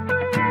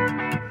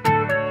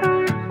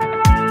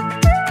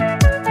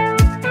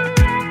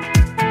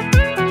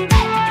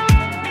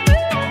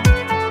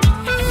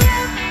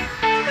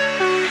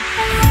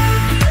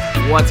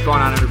What's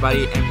going on,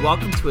 everybody, and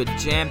welcome to a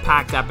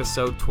jam-packed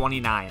episode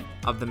 29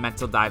 of the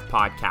Mental Dive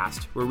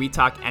Podcast, where we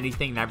talk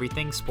anything and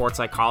everything sports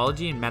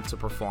psychology and mental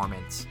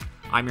performance.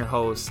 I'm your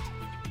host,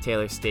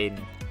 Taylor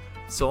Staden.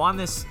 So on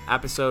this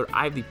episode,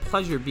 I have the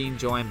pleasure of being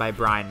joined by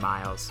Brian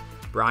Miles.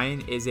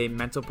 Brian is a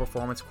mental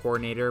performance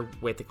coordinator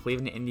with the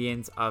Cleveland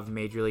Indians of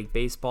Major League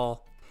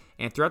Baseball.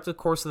 And throughout the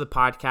course of the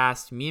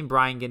podcast, me and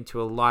Brian get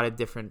into a lot of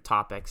different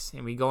topics,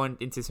 and we go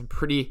into some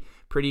pretty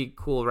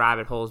cool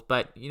rabbit holes.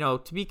 But,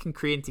 to be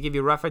concrete and to give you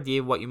a rough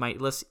idea of what you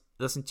might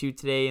listen to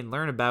today and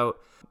learn about,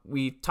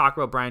 we talk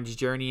about Brian's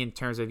journey in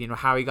terms of,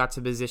 how he got to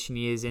the position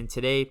he is in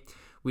today.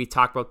 We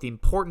talk about the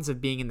importance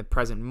of being in the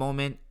present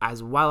moment,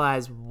 as well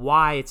as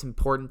why it's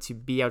important to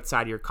be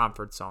outside of your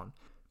comfort zone.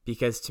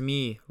 Because to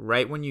me,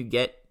 right when you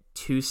get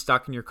too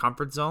stuck in your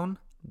comfort zone,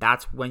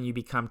 that's when you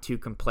become too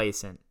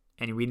complacent.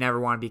 And we never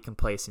want to be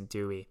complacent,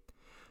 do we?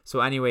 So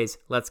anyways,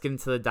 let's get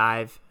into the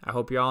dive. I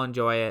hope you all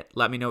enjoy it.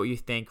 Let me know what you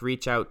think.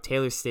 Reach out,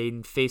 Taylor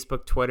Staden,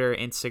 Facebook, Twitter,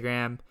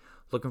 Instagram.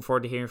 Looking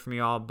forward to hearing from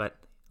you all. But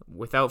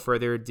without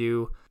further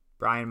ado,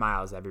 Brian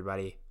Miles,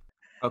 everybody.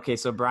 Okay,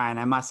 so Brian,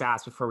 I must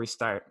ask before we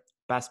start,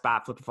 best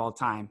bat flip of all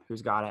time.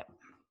 Who's got it?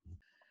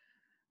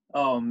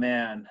 Oh,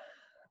 man.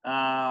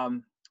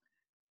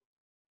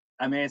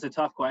 It's a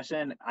tough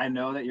question. I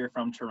know that you're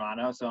from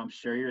Toronto, so I'm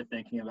sure you're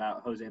thinking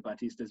about Jose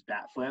Bautista's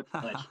bat flip,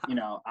 which,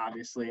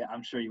 obviously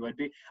I'm sure you would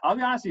be. I'll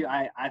be honest with you,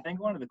 I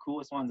think one of the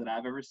coolest ones that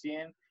I've ever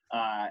seen,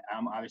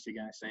 I'm obviously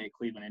going to say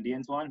Cleveland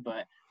Indians one,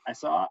 but I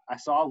saw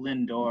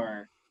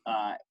Lindor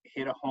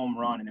hit a home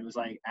run, and it was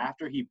like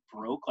after he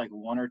broke like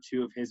one or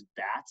two of his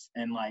bats,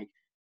 and like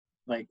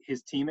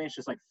his teammates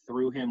just like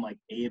threw him like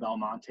Abe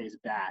Almonte's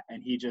bat,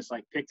 and he just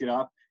like picked it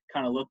up,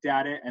 kind of looked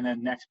at it, and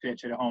then next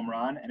pitch hit a home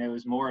run. And it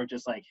was more of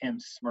just like him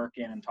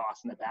smirking and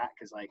tossing the bat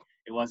because like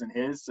it wasn't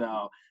his.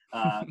 So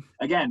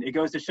again, it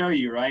goes to show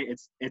you, right?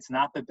 It's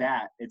not the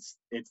bat, it's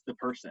the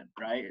person,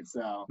 right?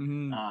 So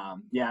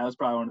that was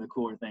probably one of the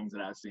cooler things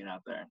that I've seen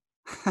out there.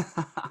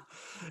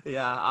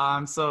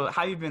 Yeah. So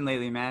how you been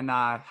lately, man?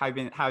 How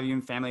have you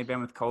and family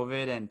been with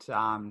COVID, and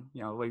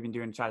what you been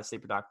doing to try to stay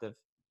productive?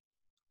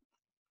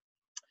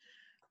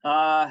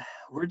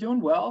 We're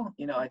doing well.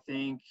 I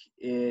think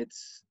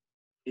it's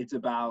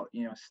about,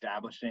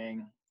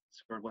 establishing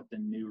sort of what the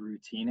new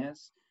routine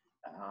is.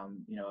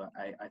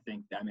 I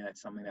think,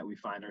 that's something that we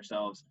find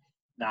ourselves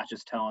not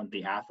just telling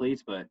the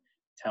athletes, but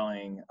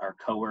telling our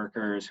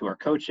coworkers who are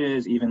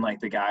coaches, even like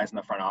the guys in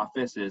the front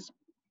office is,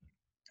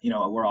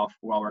 we're all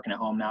working at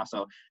home now.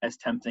 So as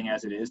tempting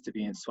as it is to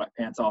be in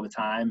sweatpants all the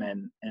time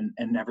and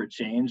never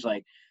change,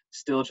 like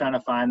still trying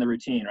to find the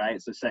routine,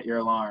 right? So set your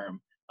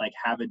alarm, like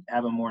have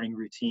a morning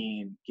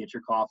routine, get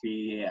your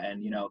coffee,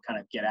 and kind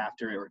of get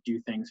after it, or do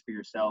things for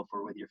yourself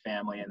or with your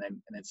family, and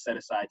then set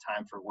aside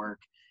time for work.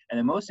 And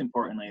then most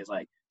importantly is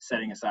like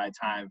setting aside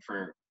time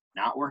for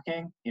not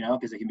working,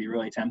 because it can be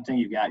really tempting.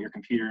 You've got your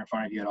computer in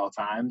front of you at all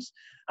times.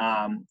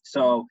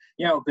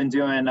 Been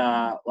doing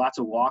lots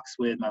of walks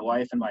with my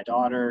wife and my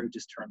daughter, who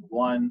just turned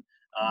 1,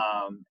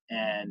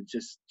 and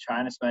just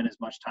trying to spend as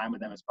much time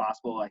with them as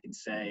possible. I can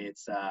say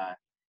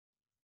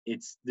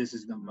this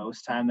is the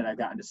most time that I've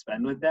gotten to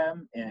spend with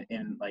them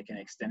in like an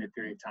extended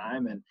period of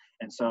time.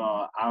 And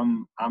so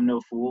I'm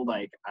no fool.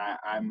 Like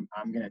I'm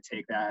going to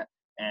take that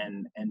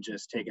and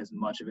just take as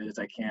much of it as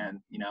I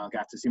can. I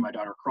got to see my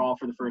daughter crawl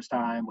for the first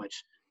time,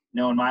 which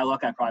knowing my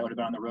luck, I probably would have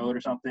been on the road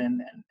or something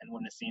and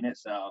wouldn't have seen it.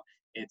 So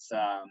it's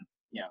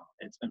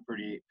been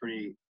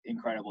pretty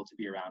incredible to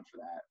be around for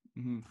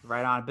that. Mm-hmm.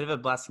 Right on. A bit of a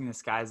blessing in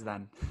disguise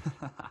then.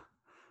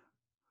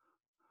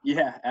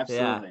 Yeah,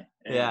 absolutely.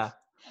 Yeah.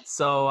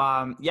 So,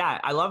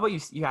 I love what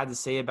you had to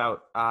say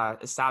about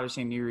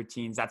establishing new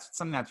routines. That's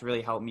something that's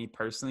really helped me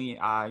personally.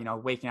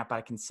 Waking up at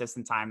a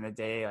consistent time of the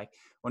day. Like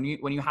when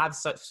you have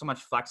so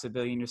much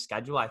flexibility in your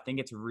schedule, I think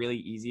it's really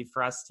easy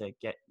for us to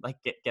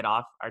get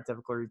off our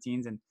typical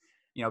routines and,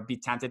 be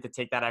tempted to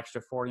take that extra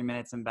 40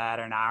 minutes in bed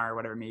or an hour or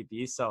whatever it may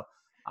be. So,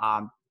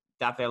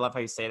 definitely I love how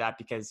you say that,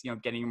 because,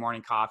 getting your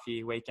morning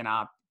coffee, waking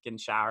up, getting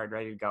showered,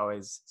 ready to go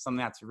is something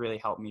that's really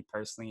helped me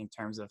personally in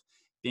terms of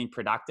being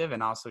productive,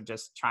 and also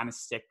just trying to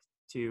stick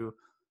to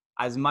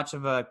as much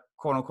of a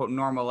quote unquote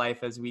normal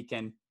life as we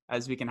can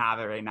have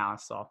it right now.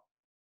 So.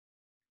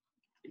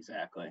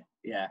 Exactly.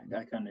 Yeah.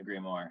 I couldn't agree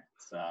more.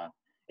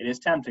 It is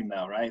tempting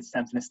though, right? It's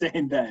tempting to stay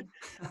in bed,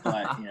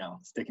 but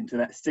sticking to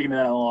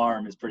that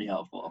alarm is pretty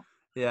helpful.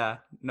 Yeah,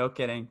 no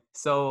kidding.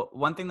 So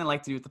one thing that I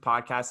like to do with the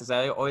podcast is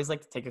I always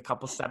like to take a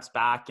couple steps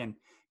back and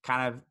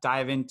kind of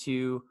dive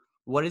into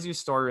what is your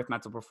story with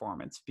mental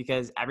performance?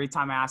 Because every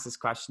time I ask this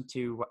question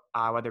to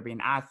whether it be an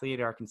athlete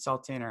or a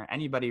consultant or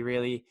anybody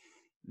really,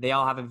 they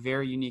all have a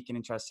very unique and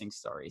interesting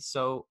story.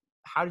 So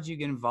how did you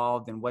get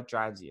involved, and what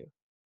drives you?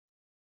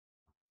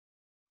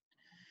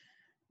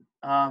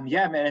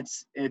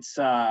 It's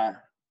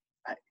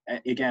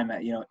again,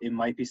 it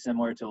might be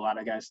similar to a lot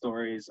of guys'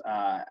 stories.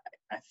 I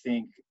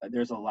think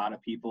there's a lot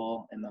of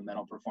people in the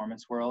mental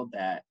performance world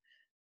that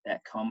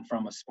come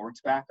from a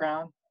sports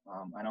background.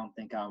 I don't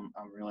think I'm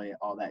really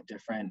all that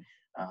different.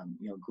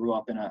 Grew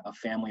up in a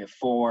family of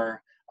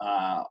 4.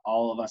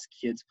 all of us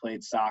kids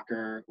played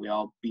soccer. We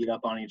all beat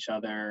up on each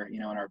other,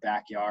 in our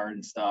backyard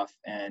and stuff.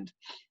 And,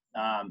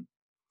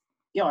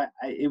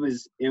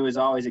 it was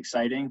always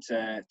exciting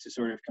to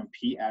sort of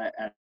compete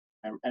at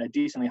a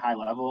decently high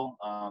level.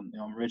 I'm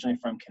originally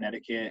from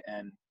Connecticut,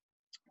 and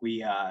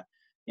we, I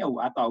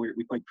thought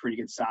we played pretty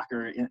good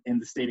soccer in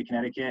the state of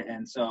Connecticut.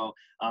 And so,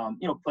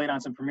 played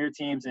on some premier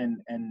teams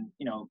and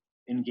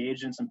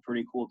engaged in some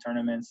pretty cool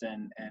tournaments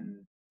and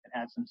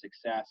had some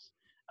success.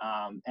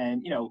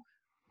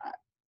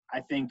 I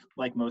think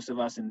like most of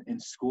us in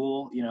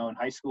school, in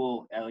high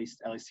school, at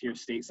least here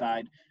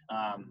stateside,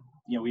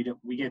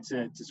 we get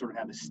to sort of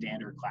have the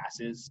standard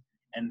classes.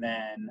 And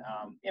then,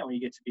 when you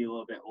get to be a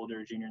little bit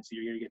older, junior and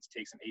senior year, you get to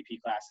take some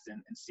AP classes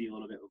and see a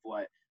little bit of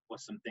what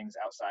some things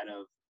outside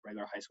of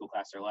regular high school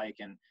class are like.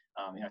 And,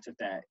 I took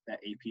that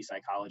AP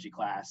psychology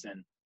class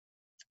and,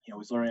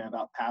 was learning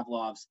about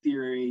Pavlov's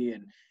theory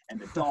and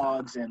the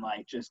dogs and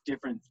like just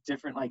different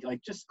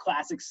like just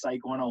classic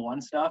Psych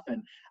 101 stuff.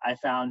 And I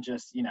found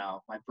just,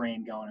 my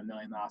brain going a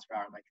million miles per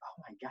hour. I'm like,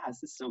 oh my gosh,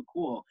 this is so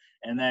cool.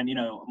 And then,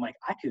 I'm like,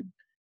 I could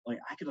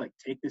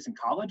take this in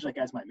college, like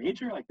as my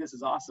major, like this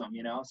is awesome,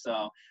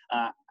 So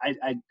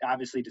I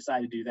obviously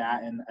decided to do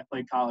that. And I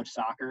played college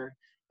soccer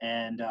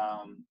and,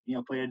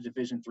 played at a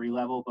Division III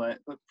level, but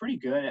pretty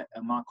good at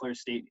Montclair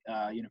State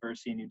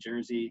University in New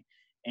Jersey.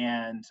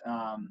 And,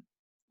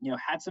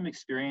 had some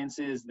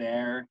experiences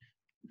there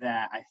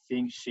that I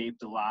think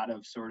shaped a lot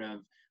of sort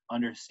of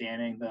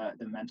understanding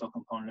the mental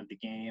component of the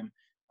game.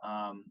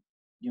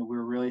 We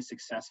were really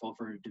successful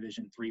for a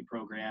Division III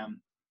program.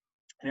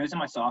 And it was in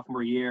my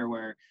sophomore year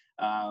where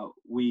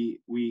we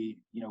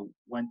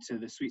went to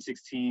the Sweet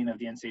 16 of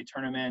the NCAA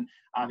tournament.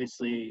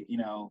 Obviously,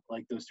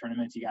 like those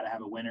tournaments, you got to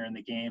have a winner in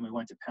the game. We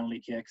went to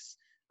penalty kicks.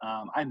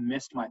 I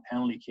missed my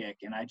penalty kick,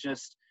 and I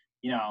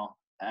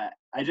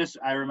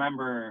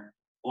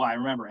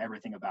remember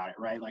everything about it,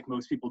 right? Like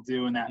most people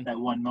do in that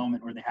one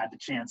moment where they had the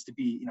chance to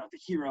be, the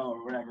hero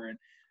or whatever. And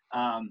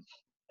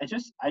I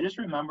just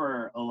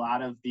remember a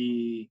lot of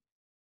the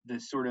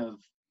sort of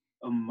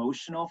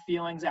emotional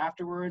feelings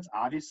afterwards,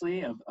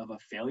 obviously, of a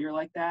failure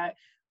like that.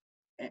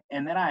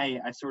 And then I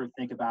sort of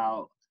think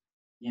about,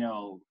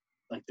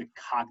 like the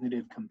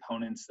cognitive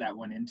components that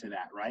went into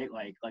that, right?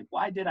 Like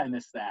why did I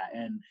miss that?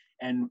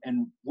 And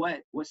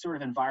what sort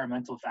of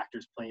environmental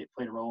factors played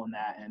a role in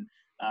that? And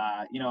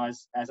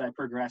as I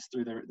progressed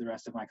through the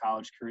rest of my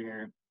college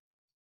career,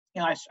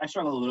 I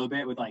struggled a little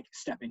bit with like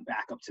stepping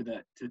back up to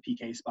the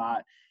PK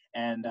spot.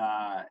 And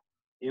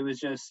it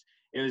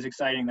was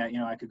exciting that,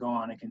 I could go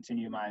on and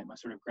continue my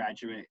sort of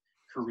graduate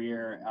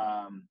career,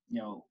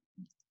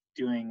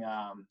 doing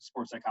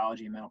sports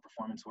psychology and mental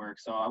performance work.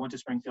 So I went to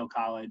Springfield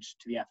College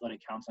to the athletic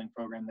counseling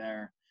program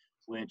there,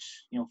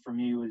 which, for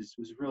me was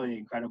really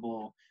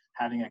incredible,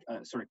 having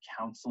a sort of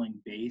counseling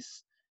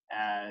base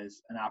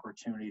as an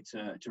opportunity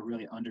to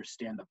really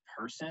understand the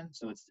person.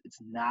 So it's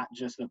not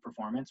just the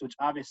performance, which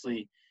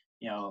obviously,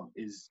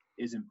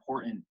 is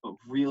important, but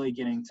really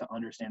getting to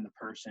understand the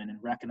person and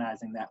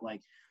recognizing that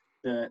like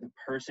the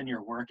person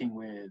you're working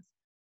with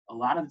a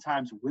lot of the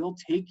times will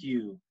take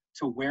you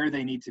to where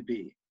they need to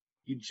be.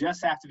 You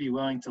just have to be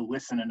willing to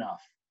listen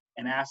enough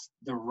and ask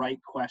the right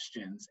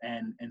questions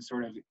and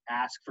sort of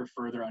ask for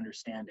further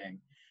understanding.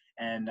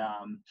 And,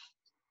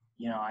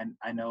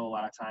 I know a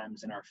lot of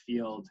times in our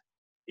field,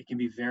 it can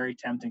be very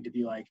tempting to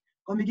be like,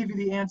 let me give you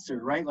the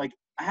answer, right? Like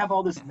I have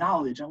all this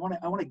knowledge. I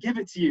want to give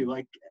it to you.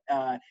 Like,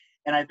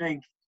 and I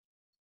think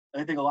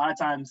a lot of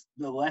times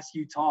the less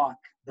you talk,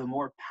 the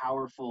more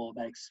powerful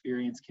that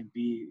experience can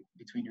be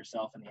between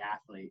yourself and the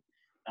athlete.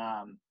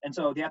 And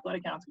so the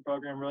athletic counseling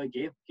program really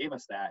gave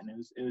us that. And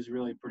it was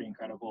really pretty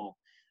incredible.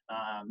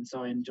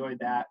 So I enjoyed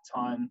that a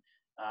ton.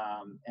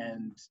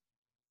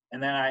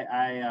 And then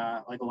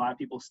I like a lot of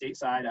people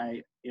stateside,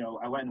 I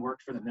went and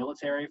worked for the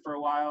military for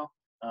a while.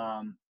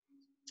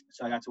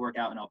 So I got to work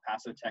out in El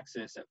Paso,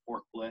 Texas at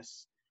Fort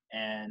Bliss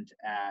and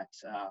at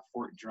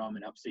Fort Drum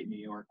in upstate New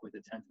York with the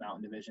 10th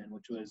Mountain Division,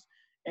 which was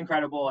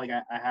incredible. Like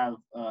I have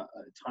a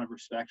ton of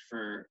respect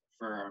for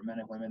our men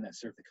and women that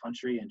serve the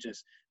country, and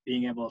just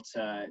being able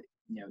to,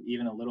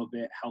 even a little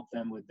bit help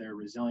them with their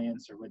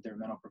resilience or with their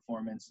mental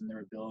performance and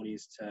their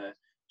abilities to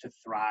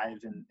thrive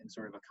in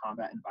sort of a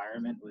combat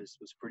environment was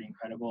pretty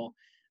incredible.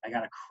 I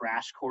got a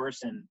crash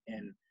course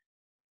in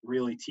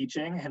really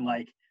teaching and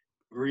like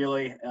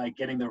really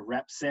getting the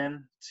reps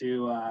in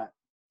to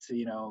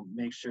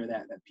make sure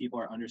that people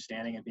are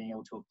understanding and being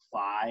able to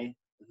apply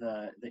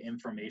the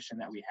information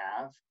that we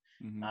have.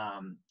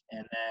 Mm-hmm.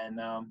 And then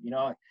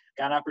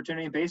got an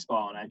opportunity in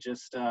baseball, and I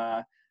just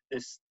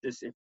this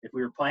if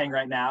we were playing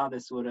right now,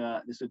 this would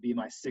be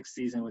my 6th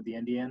season with the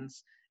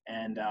Indians.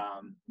 And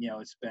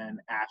it's been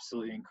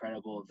absolutely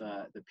incredible,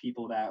 the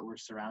people that we're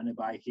surrounded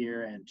by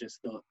here, and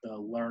just the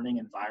learning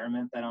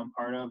environment that I'm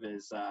part of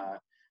is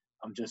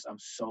I'm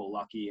so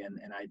lucky, and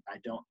I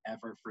don't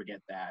ever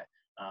forget that,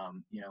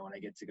 when I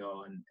get to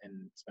go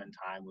and spend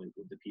time with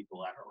the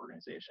people at our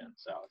organization.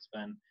 So it's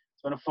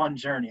been a fun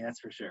journey, that's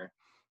for sure.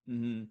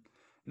 Mm-hmm.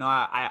 No,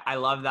 I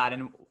love that.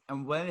 And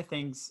one of the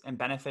things and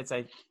benefits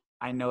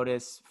I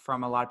notice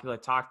from a lot of people I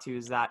talk to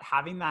is that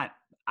having that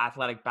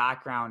athletic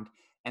background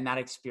and that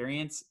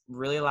experience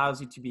really allows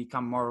you to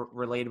become more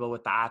relatable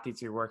with the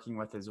athletes you're working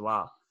with as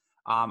well.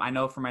 I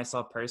know for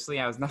myself personally,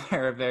 I was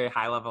never a very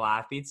high level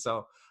athlete,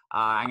 so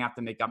I'm gonna have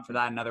to make up for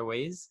that in other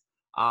ways.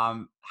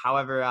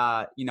 However,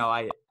 I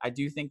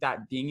do think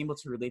that being able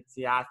to relate to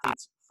the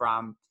athletes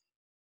from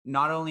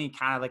not only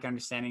kind of like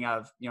understanding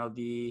of,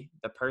 the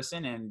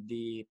person and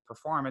the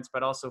performance,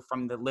 but also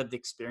from the lived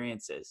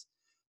experiences.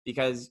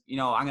 Because,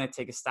 I'm going to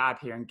take a stab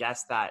here and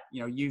guess that,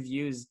 you've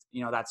used,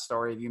 that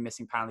story of you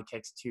missing penalty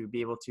kicks to be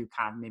able to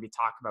kind of maybe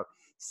talk about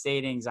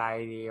state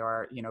anxiety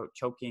or,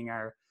 choking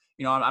or,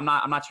 I'm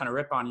not trying to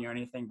rip on you or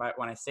anything, but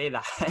when I say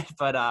that,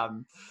 but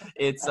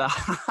it's,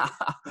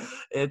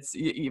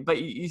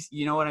 but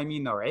you know what I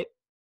mean though, right?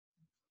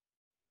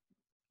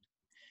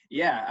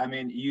 Yeah, I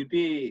mean, you'd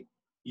be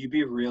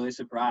really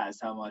surprised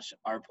how much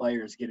our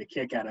players get a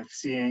kick out of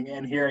seeing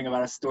and hearing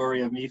about a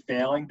story of me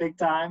failing big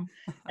time.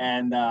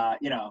 And I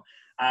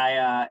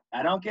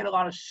don't get a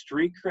lot of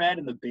street cred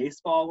in the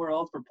baseball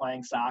world for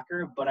playing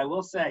soccer, but I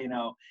will say,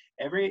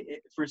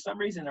 for some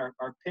reason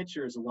our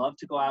pitchers love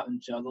to go out and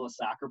juggle a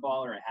soccer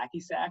ball or a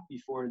hacky sack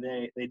before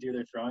they do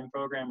their throwing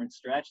program and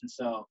stretch. And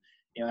so,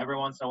 every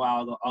once in a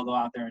while I'll go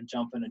out there and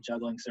jump in a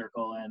juggling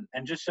circle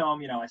and just show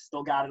them, I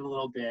still got it a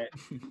little bit.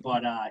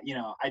 But, I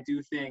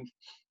do think,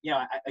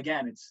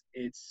 again,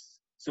 it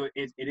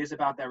is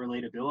about that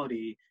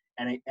relatability.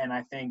 And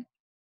I think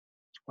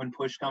when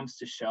push comes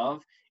to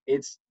shove,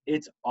 it's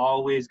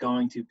always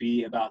going to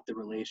be about the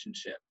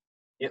relationship.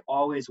 It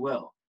always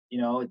will.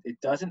 It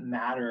doesn't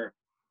matter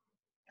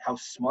how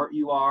smart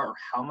you are or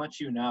how much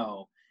you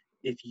know.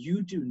 If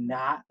you do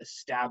not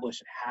establish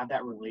and have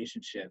that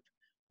relationship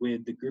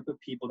with the group of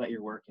people that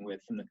you're working with,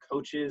 from the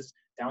coaches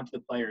down to the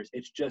players,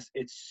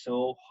 it's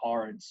so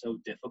hard and so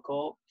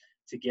difficult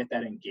to get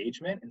that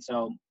engagement. And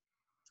so,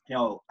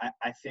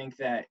 I think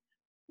that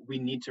we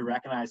need to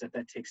recognize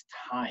that takes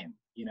time,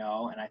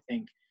 and I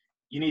think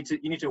you need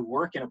to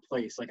work in a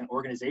place like an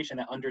organization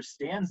that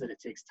understands that it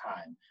takes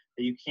time,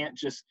 that you can't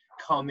just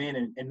come in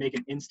and make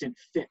an instant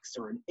fix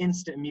or an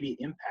instant immediate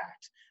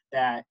impact.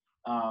 That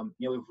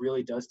it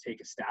really does take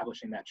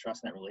establishing that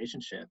trust and that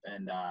relationship,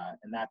 and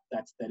that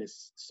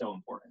is so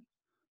important.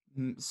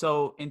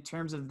 So in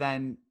terms of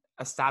then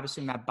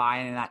establishing that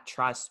buy-in and that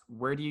trust,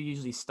 where do you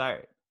usually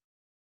start?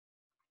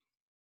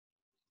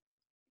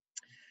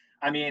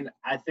 I mean,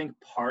 I think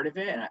part of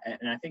it,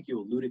 and I think you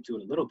alluded to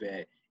it a little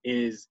bit,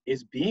 is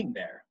being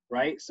there,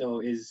 right?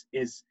 So is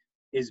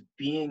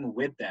being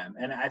with them.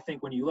 And I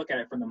think when you look at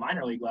it from the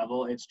minor league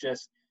level, it's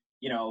just,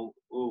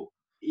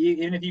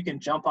 even if you can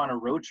jump on a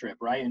road trip,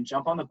 right, and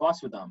jump on the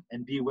bus with them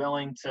and be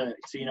willing to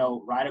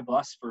ride a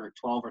bus for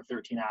 12 or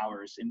 13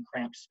 hours in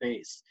cramped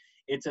space.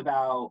 It's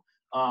about,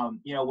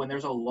 when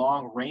there's a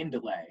long rain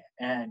delay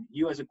and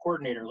you as a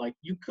coordinator, like,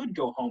 you could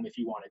go home if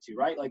you wanted to,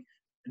 right? Like,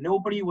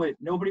 nobody would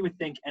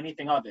think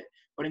anything of it,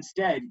 but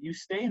instead you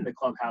stay in the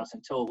clubhouse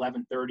until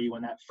 11:30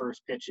 when that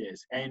first pitch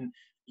is, and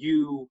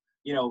you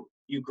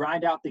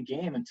grind out the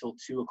game until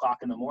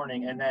 2:00 in the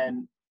morning, and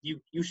then you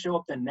show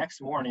up the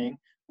next morning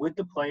with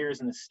the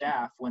players and the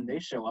staff when they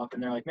show up,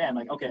 and they're like, man,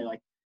 like, okay,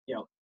 like,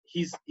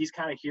 he's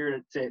kind of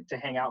here to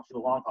hang out for the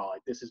long haul,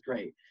 like, this is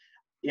great.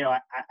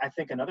 I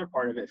think another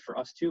part of it for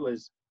us too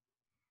is,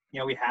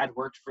 we had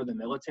worked for the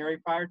military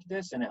prior to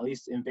this, and at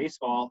least in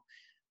baseball,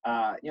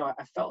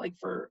 I felt like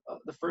for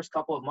the first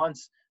couple of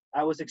months,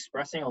 I was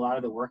expressing a lot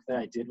of the work that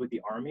I did with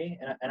the Army.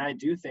 And I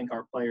do think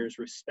our players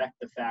respect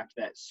the fact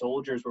that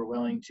soldiers were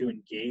willing to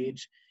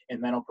engage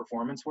in mental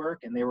performance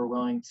work, and they were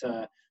willing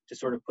to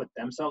sort of put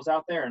themselves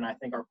out there. And I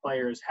think our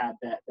players had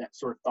that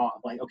sort of thought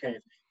of like, okay,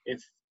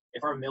 if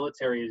our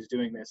military is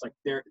doing this, like,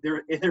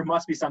 there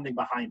must be something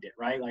behind it,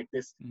 right? Like,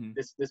 this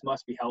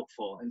must be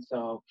helpful. And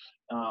so,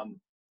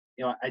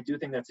 I do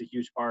think that's a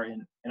huge part.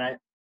 And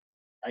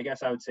I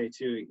guess I would say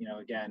too,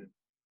 again,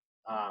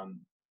 I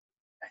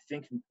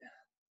think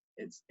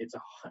it's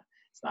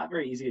not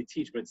very easy to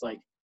teach, but it's like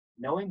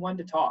knowing when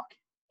to talk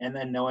and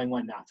then knowing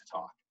when not to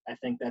talk. I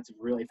think that's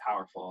really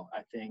powerful.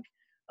 I think,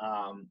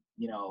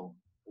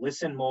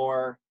 listen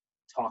more,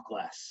 talk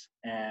less.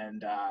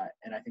 And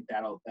I think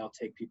that'll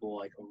take people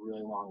like a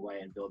really long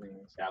way in building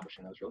and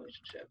establishing those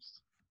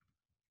relationships.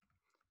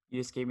 You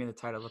just gave me the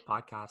title of the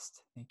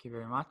podcast. Thank you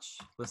very much.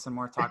 Listen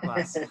more, talk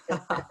less.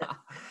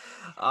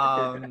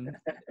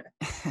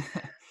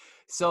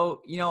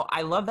 So,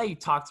 I love that you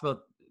talked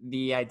about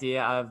the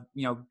idea of,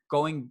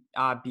 going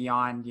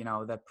beyond,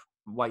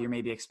 what you're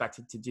maybe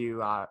expected to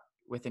do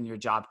within your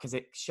job, because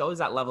it shows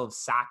that level of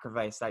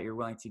sacrifice that you're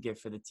willing to give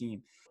for the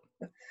team.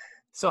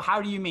 So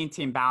how do you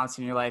maintain balance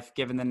in your life,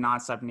 given the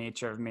nonstop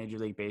nature of Major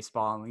League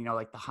Baseball and,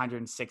 like the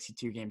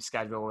 162 game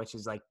schedule, which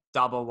is like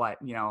double what,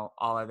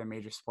 all other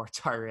major sports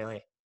are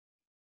really?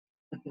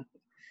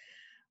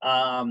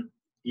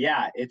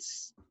 Yeah,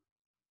 it's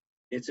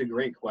a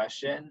great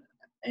question.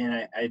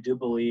 And I do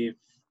believe,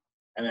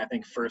 I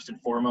think first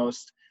and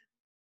foremost,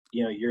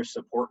 your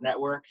support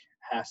network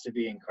has to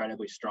be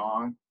incredibly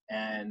strong.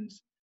 And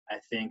I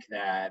think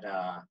that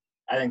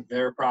I think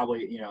they're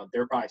probably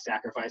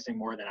sacrificing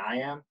more than I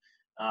am.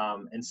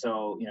 And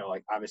so,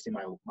 like obviously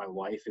my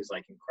wife is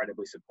like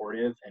incredibly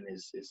supportive and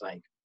is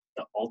like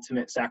the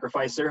ultimate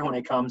sacrificer when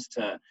it comes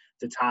to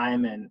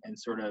time and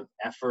sort of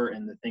effort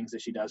and the things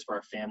that she does for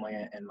our family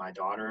and my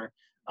daughter.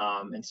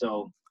 And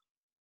so,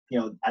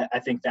 I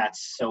think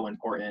that's so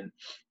important.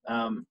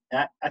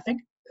 I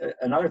think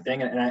another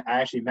thing, and I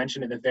actually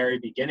mentioned at the very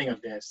beginning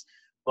of this,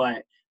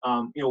 but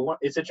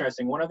it's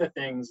interesting. One of the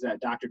things that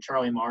Dr.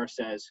 Charlie Marr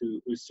says,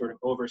 who's sort of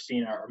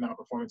overseen our mental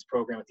performance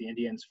program with the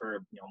Indians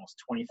for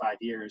almost 25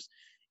 years,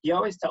 he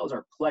always tells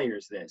our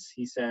players this.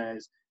 He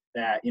says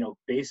that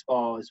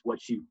baseball is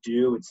what you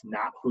do; it's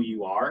not who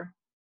you are.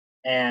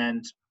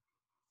 And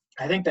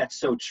I think that's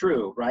so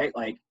true, right?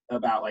 Like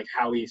about like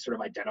how we sort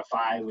of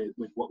identify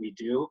with what we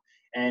do.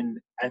 And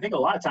I think a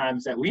lot of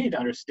times that we need to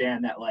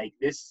understand that like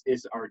this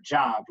is our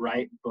job,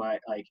 right? But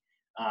like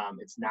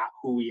it's not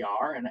who we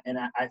are. And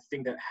I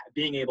think that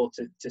being able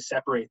to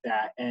separate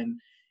that and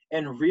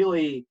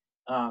really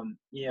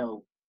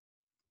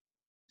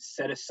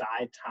set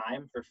aside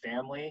time for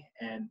family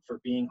and for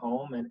being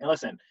home. And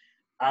listen,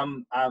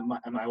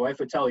 my wife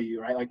would tell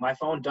you, right? Like my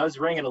phone does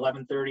ring at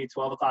 11:30,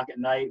 12 o'clock at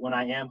night when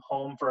I am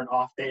home for an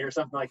off day or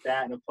something like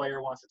that, and a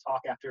player wants to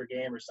talk after a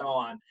game or so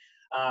on.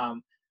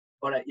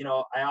 But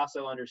I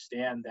also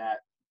understand that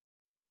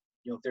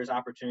if there's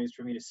opportunities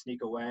for me to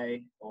sneak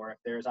away, or if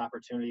there's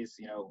opportunities,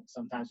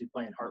 sometimes we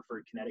play in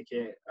Hartford,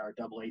 Connecticut. Our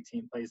AA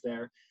team plays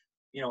there.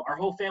 Our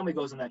whole family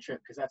goes on that trip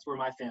because that's where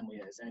my family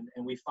is,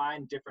 and we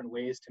find different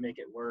ways to make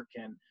it work.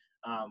 And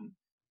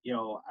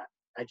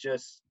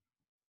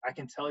I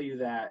can tell you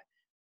that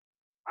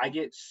I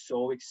get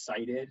so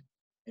excited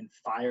and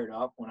fired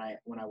up when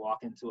I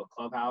walk into a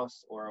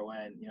clubhouse, or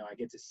when I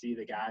get to see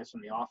the guys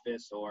from the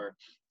office, or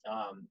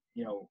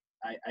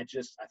I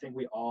think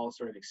we all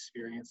sort of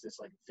experience this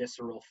like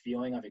visceral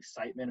feeling of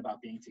excitement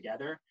about being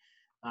together.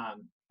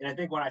 And I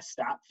think when I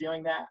stop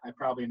feeling that, I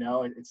probably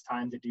know it's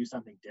time to do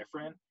something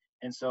different.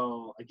 And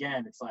so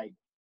again, it's like,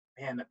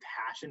 man, the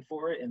passion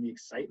for it and the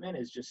excitement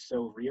is just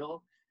so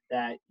real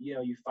that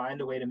you find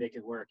a way to make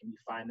it work and you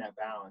find that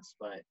balance.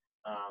 But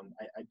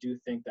I do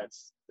think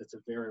that's a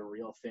very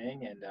real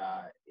thing, and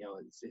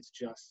it's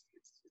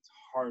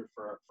hard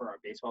for our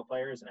baseball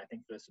players, and I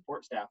think for the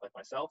support staff like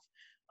myself,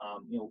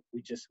 we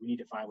need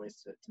to find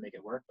ways to make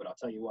it work. But I'll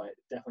tell you what,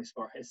 definitely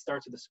it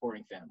starts with the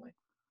sporting family.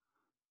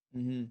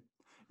 Mm-hmm.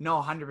 No,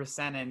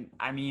 100%. And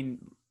I mean,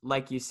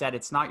 like you said,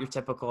 it's not your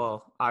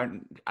typical,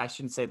 I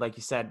shouldn't say like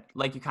you said,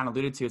 like you kind of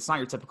alluded to, it's not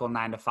your typical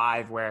 9 to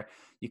 5 where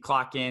you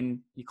clock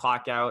in, you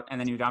clock out, and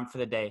then you're done for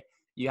the day.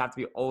 You have to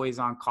be always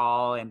on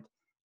call. And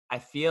I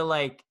feel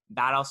like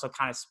that also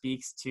kind of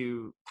speaks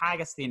to I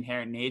guess the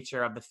inherent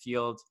nature of the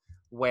field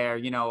where,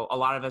 a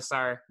lot of us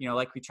are,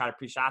 like we try to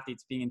preach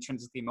athletes being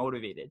intrinsically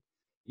motivated,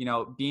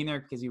 being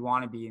there because you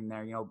want to be in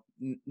there,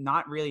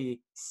 not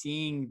really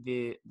seeing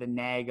the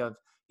nag of,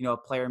 a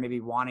player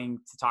maybe wanting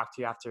to talk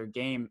to you after a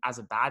game as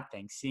a bad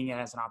thing, seeing it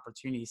as an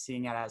opportunity,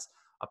 seeing it as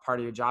a part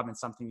of your job and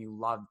something you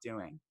love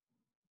doing.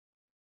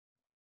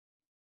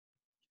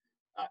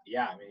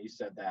 Yeah, I mean, you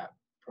said that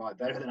probably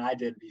better than I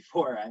did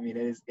before. I mean,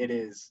 it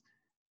is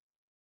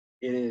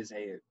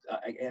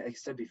like I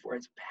said before,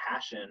 it's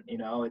passion.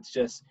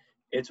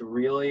 It's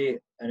really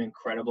an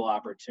incredible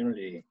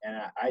opportunity,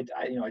 and I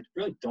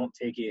really don't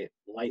take it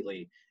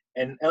lightly.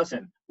 And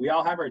listen, we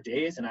all have our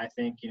days, and I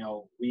think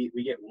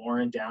we get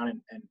worn down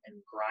and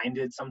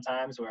grinded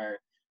sometimes, where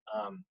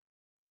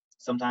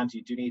sometimes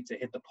you do need to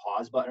hit the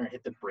pause button or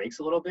hit the brakes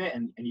a little bit,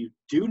 and you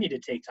do need to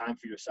take time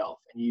for yourself,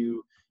 and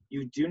you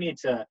do need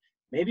to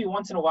maybe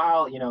once in a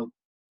while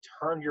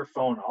turn your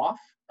phone off,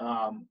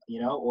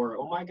 or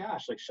oh my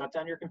gosh, like shut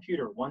down your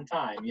computer one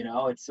time.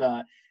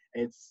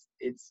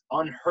 It's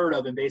unheard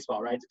of in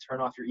baseball, right, to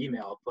turn off your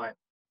email. But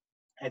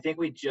I think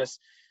we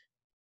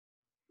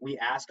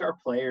ask our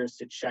players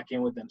to check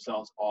in with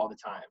themselves all the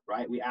time,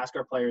 right? We ask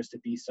our players to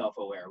be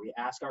self-aware. We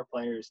ask our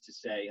players to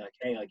say like,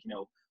 hey, like,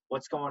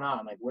 what's going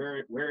on? Like,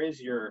 where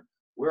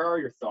are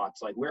your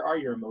thoughts? Like, where are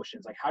your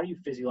emotions? Like, how do you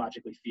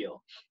physiologically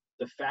feel?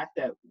 The fact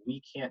that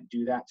we can't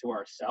do that to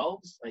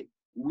ourselves, like,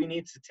 we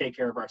need to take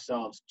care of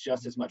ourselves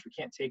just as much. We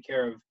can't take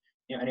care of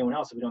anyone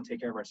else if we don't take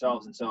care of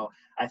ourselves. And so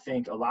I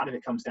think a lot of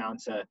it comes down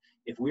to,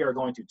 if we are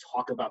going to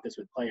talk about this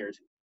with players,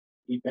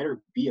 we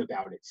better be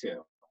about it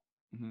too.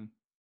 Mm-hmm.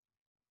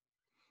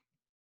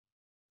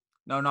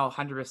 No,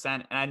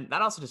 100%. And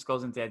that also just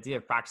goes into the idea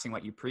of practicing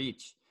what you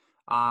preach.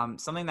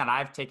 Something that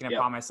I've taken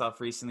upon myself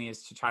recently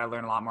is to try to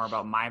learn a lot more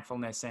about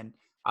mindfulness. And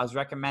I was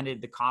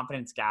recommended The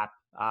Confidence Gap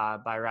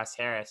by Russ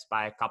Harris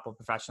by a couple of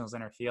professionals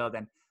in our field.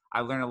 And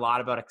I learned a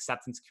lot about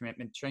acceptance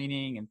commitment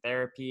training and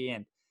therapy.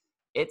 And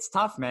it's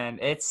tough, man.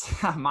 It's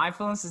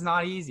mindfulness is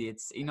not easy.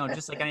 It's,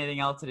 just like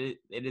anything else, it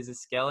is a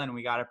skill and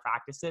we got to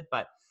practice it.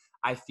 But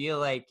I feel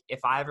like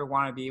if I ever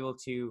want to be able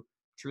to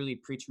truly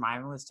preach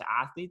mindfulness to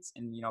athletes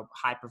and,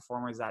 high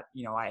performers that,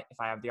 if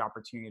I have the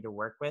opportunity to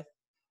work with,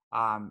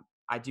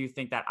 I do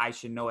think that I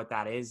should know what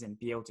that is and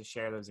be able to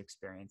share those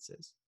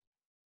experiences.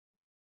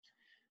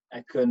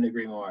 I couldn't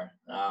agree more.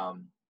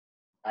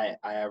 I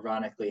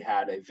ironically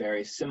had a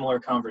very similar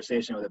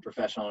conversation with a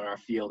professional in our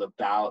field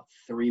about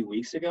 3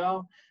 weeks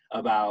ago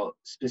about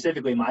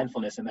specifically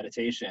mindfulness and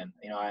meditation.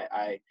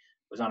 I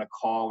was on a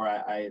call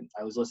where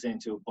I was listening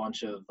to a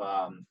bunch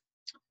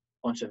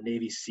of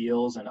Navy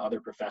SEALs and other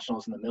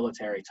professionals in the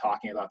military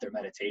talking about their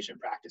meditation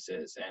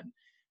practices. And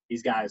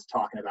these guys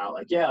talking about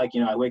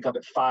I wake up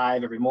at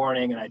 5 every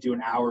morning and I do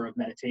an hour of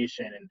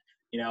meditation,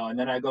 and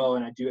then I go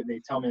and I do it and they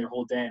tell me their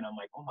whole day. And I'm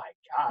like, oh my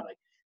God,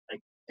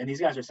 and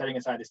these guys are setting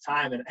aside this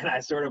time. And I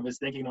sort of was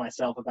thinking to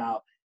myself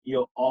about,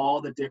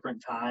 all the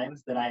different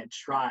times that I had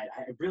tried.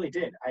 I really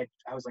did. I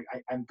was like,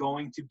 I'm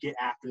going to get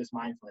after this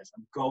mindfulness.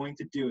 I'm going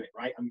to do it.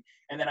 Right.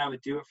 And then I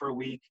would do it for a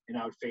week and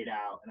I would fade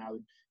out, and I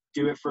would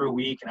do it for a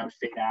week and I would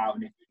fade out.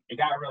 And it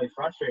got really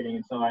frustrating.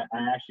 And so I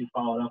actually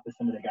followed up with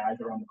some of the guys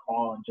that were on the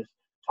call and just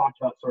talked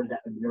about sort of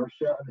that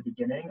inertia at the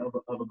beginning of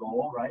a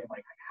goal, right?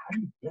 Like, how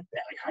do you get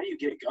that? Like, how do you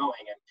get it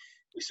going? And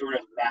we sort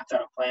of mapped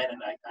out a plan,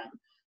 and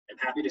I'm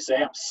happy to say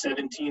I'm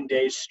 17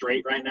 days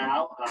straight right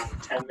now,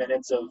 10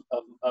 minutes of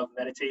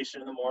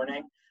meditation in the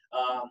morning.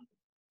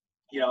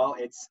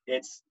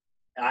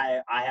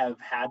 I have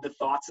had the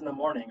thoughts in the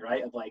morning,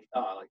 right? Of like,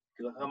 oh, like,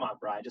 come on,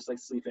 Brian, just like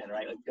sleep in,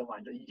 right? Like, come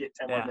on, you get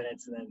 10 more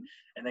minutes and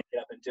then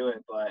get up and do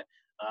it. But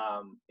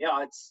I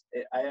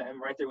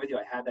am right there with you.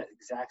 I had that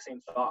exact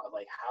same thought of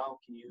like, how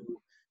can you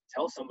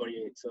tell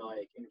somebody to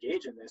like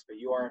engage in this, but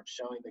you aren't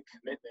showing the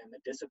commitment and the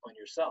discipline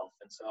yourself?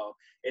 And so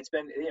it's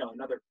been,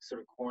 another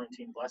sort of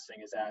quarantine blessing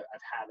is that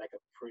I've had like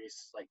a pretty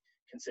like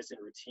consistent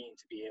routine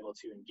to be able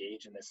to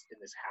engage in this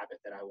habit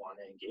that I want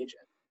to engage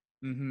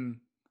in.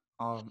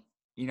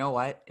 You know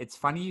what? It's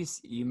funny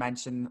you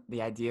mentioned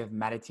the idea of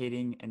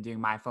meditating and doing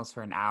mindfulness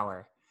for an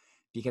hour,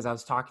 because I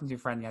was talking to a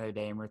friend the other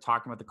day and we were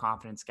talking about the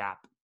confidence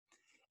gap.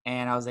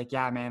 And I was like,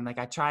 yeah, man, like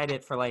I tried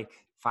it for like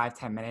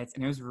 5-10 minutes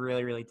and it was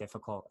really, really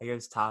difficult. Like it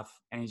was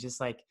tough. And he's just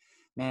like,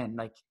 man,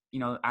 like,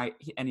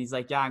 and he's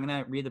like, yeah, I'm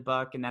going to read the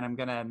book and then I'm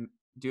going to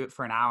do it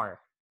for an hour.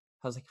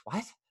 I was like, what?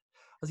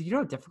 I was like, you know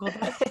how difficult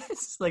that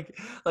is?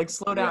 like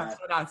slow down,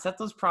 set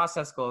those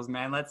process goals,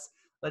 man. Let's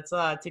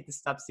take the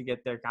steps to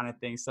get there kind of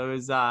thing. So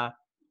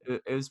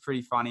it was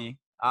pretty funny.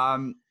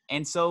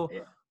 And so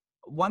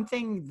one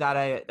thing that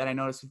I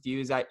noticed with you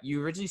is that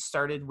you originally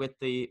started with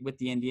the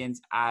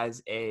Indians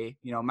as a,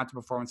 mental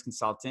performance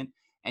consultant,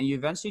 and you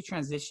eventually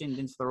transitioned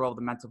into the role of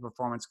the mental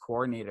performance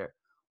coordinator.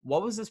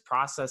 What was this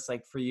process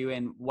like for you,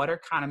 and what are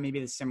kind of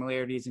maybe the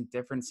similarities and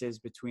differences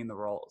between the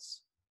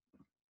roles?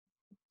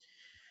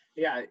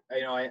 Yeah,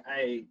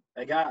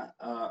 I got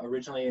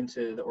originally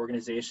into the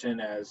organization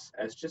as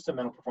just a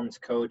mental performance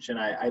coach, and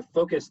I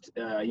focused,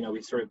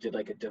 we sort of did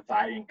like a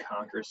divide and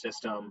conquer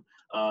system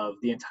of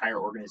the entire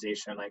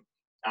organization. Like,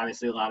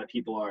 obviously a lot of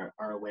people are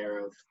aware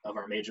of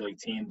our major league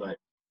team, but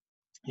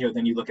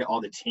then you look at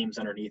all the teams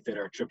underneath it,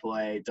 our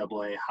AAA,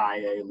 AA, high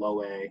A,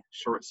 low A,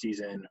 short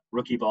season,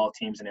 rookie ball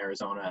teams in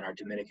Arizona, and our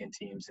Dominican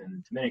teams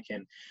in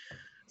Dominican.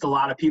 It's a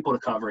lot of people to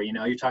cover.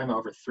 You're talking about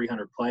over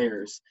 300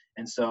 players,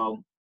 and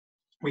so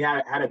we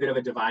had a bit of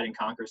a divide and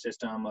conquer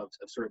system of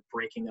sort of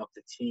breaking up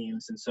the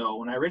teams. And so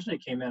when I originally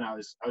came in, I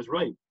was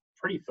really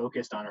pretty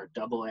focused on our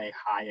AA,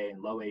 high A,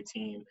 and low A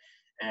team,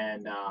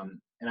 and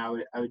I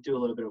would do a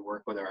little bit of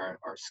work with our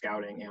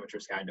scouting, amateur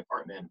scouting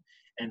department.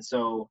 And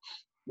so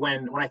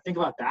when I think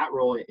about that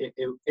role,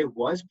 it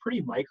was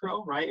pretty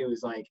micro, right? It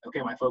was like,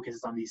 okay, my focus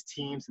is on these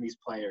teams and these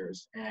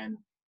players, and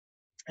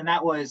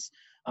that was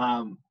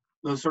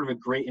sort of a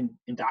great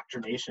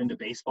indoctrination into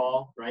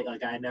baseball, right?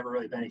 Like, I had never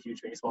really been a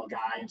huge baseball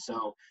guy, and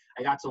so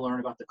I got to learn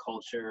about the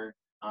culture.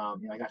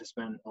 I got to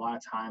spend a lot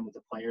of time with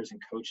the players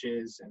and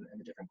coaches and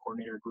the different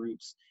coordinator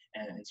groups,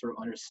 and sort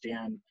of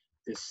understand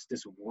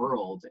this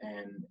world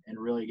and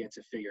really get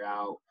to figure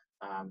out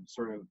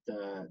sort of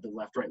the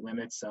left-right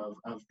limits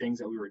of things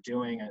that we were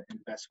doing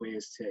and best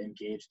ways to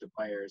engage the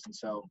players. And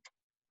so,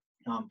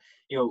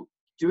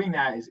 doing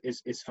that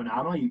is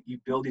phenomenal. You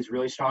build these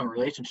really strong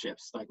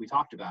relationships, like we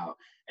talked about,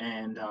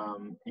 and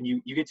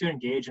you get to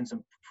engage in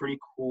some pretty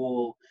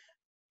cool,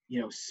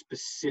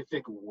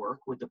 specific work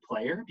with the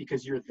player,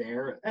 because you're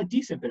there a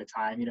decent bit of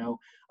time.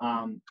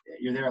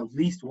 You're there at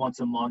least once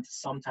a month,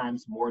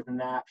 sometimes more than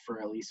that,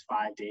 for at least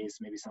 5 days,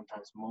 maybe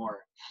sometimes more.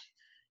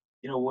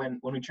 When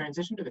we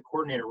transitioned to the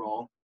coordinator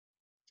role,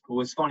 what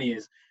was funny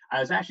is I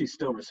was actually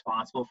still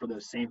responsible for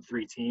those same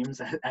 3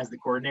 teams as the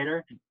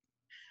coordinator.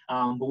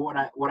 But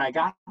what I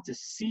got to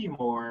see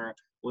more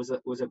was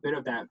a bit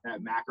of that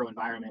macro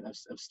environment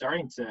of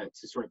starting to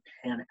sort of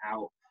pan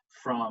out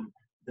from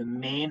the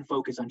main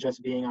focus on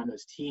just being on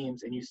those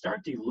teams, and you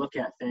start to look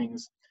at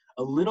things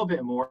a little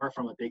bit more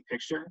from a big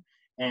picture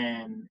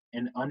and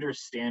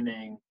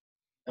understanding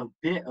a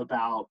bit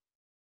about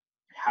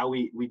how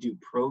we do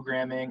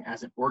programming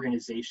as an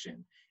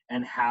organization,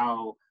 and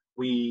how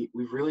we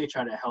really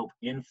try to help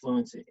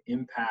influence and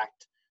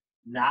impact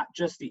not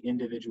just the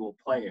individual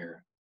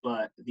player,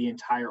 but the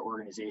entire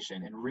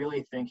organization, and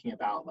really thinking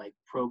about like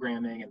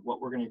programming and what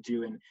we're going to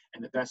do and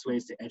the best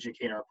ways to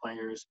educate our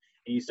players.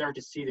 And you start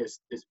to see this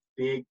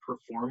big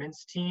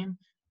performance team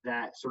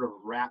that sort of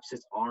wraps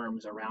its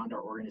arms around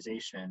our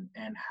organization,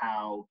 and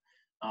how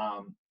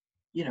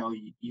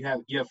You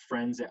have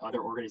friends at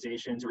other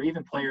organizations, or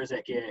even players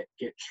that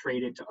get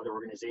traded to other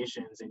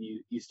organizations, and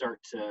you start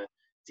to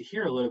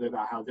hear a little bit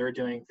about how they're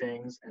doing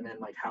things, and then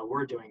like how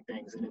we're doing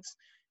things, and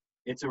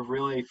it's a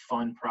really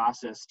fun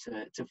process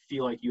to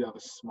feel like you have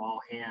a small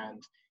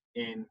hand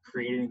in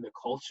creating the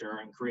culture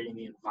and creating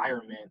the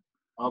environment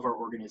of our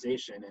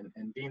organization.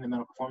 And being the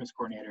mental performance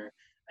coordinator,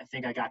 I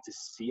think I got to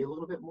see a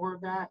little bit more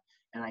of that,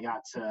 and I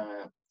got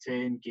to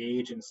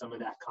engage in some of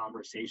that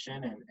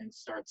conversation and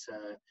start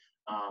to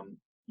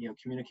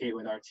communicate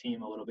with our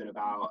team a little bit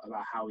about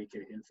how we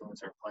could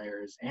influence our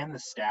players and the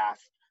staff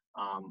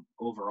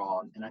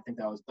overall. And I think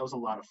that was a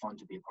lot of fun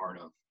to be a part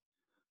of.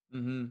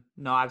 Mm-hmm.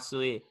 No,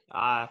 absolutely.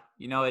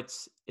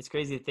 It's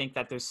crazy to think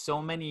that there's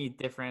so many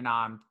different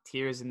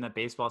tiers in the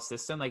baseball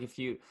system. Like if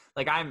you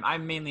like,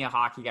 I'm mainly a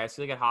hockey guy.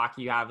 So you look at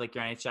hockey, you have like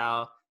your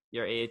NHL,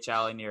 your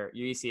AHL, and your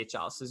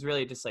ECHL. So it's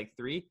really just like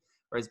three.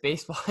 Whereas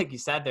baseball, like you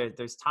said,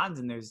 there's tons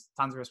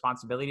of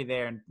responsibility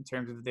there in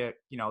terms of their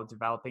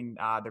developing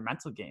their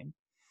mental game.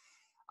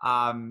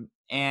 And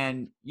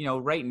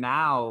right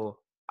now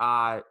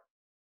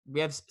we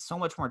have so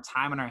much more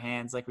time on our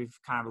hands, like we've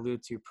kind of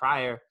alluded to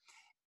prior.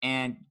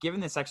 And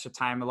given this extra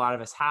time, a lot of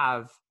us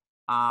have,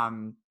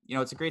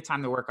 it's a great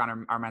time to work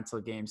on our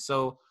mental game.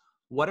 So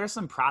what are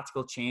some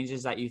practical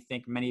changes that you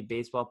think many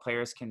baseball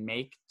players can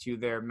make to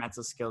their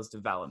mental skills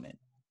development?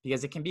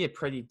 Because it can be a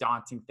pretty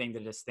daunting thing to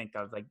just think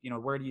of, like,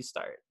 where do you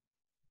start?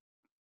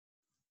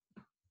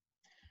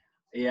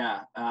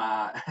 Yeah.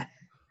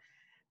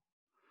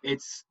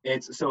 It's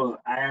so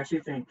I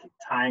actually think,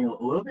 tying a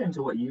little bit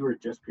into what you were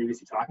just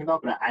previously talking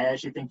about, but I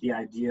actually think the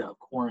idea of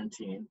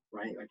quarantine,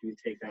 right? Like we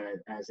take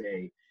that as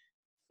a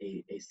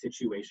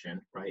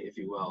situation, right, if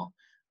you will.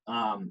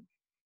 I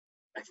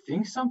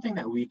think something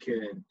that we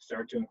could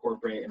start to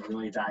incorporate and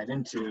really dive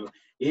into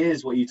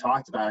is what you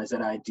talked about, is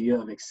that idea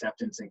of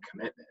acceptance and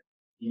commitment.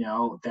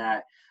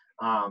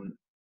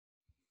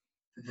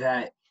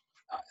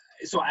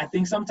 So I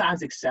think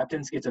sometimes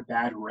acceptance gets a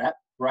bad rep,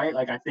 right?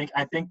 Like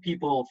I think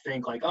people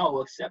think like, oh,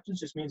 well, acceptance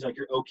just means like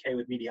you're okay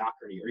with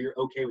mediocrity or you're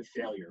okay with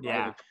failure, right?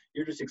 Yeah. Like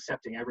you're just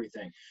accepting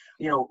everything.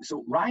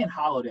 So Ryan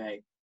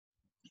Holiday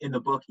in the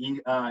book,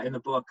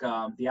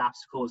 The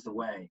Obstacle is the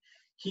Way,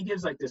 he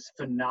gives like this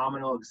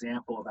phenomenal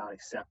example about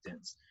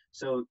acceptance.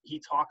 So he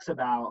talks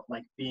about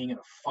like being in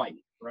a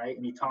fight, right?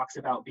 And he talks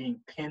about being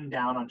pinned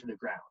down onto the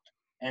ground.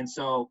 And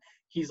so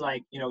he's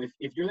like,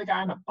 if you're the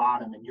guy on the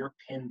bottom and you're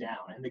pinned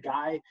down, and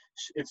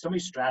if somebody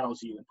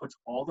straddles you and puts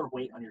all their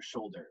weight on your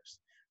shoulders,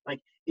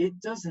 like it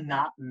does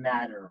not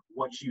matter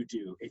what you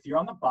do. If you're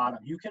on the bottom,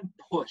 you can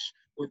push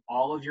with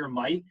all of your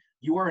might.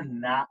 You are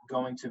not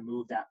going to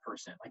move that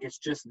person. Like it's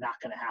just not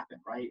going to happen,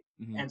 right?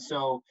 Mm-hmm. And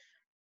so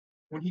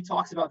when he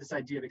talks about this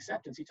idea of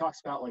acceptance, he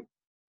talks about like,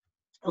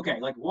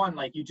 okay, like one,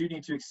 like you do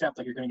need to accept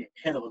like you're going to get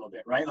hit a little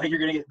bit, right? Like you're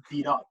going to get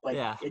beat up. Like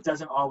It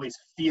doesn't always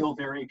feel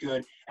very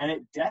good. And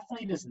it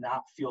definitely does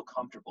not feel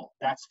comfortable.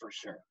 That's for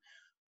sure.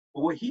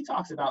 But what he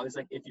talks about is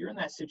like, if you're in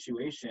that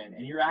situation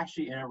and you're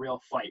actually in a real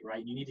fight,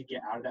 right? You need to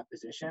get out of that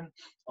position.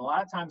 A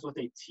lot of times what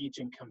they teach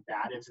in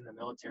combatives in the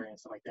military and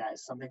stuff like that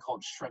is something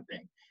called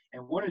shrimping.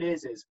 And what it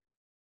is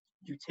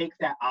you take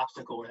that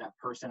obstacle or that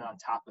person on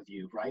top of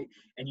you, right?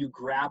 And you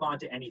grab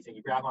onto anything.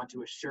 You grab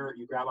onto a shirt,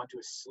 you grab onto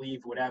a sleeve,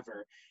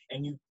 whatever,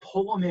 and you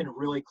pull them in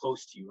really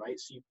close to you, right?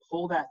 So you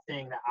pull that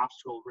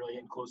obstacle really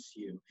in close to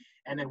you.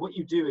 And then what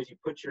you do is you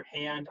put your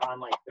hand on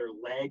like their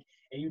leg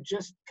and you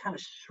just kind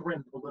of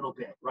shrimp a little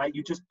bit, right?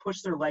 You just push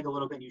their leg a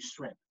little bit and you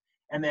shrimp.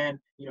 And then,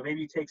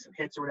 maybe you take some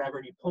hits or whatever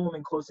and you pull them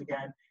in close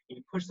again and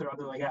you push their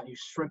other leg out and you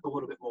shrimp a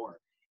little bit more.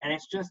 And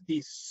it's just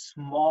these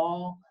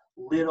small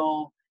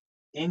little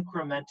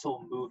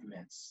incremental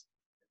movements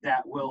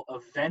that will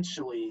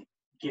eventually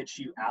get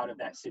you out of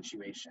that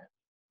situation.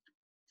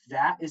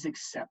 That is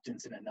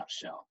acceptance in a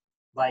nutshell.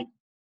 Like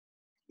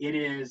it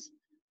is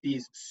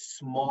these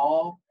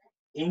small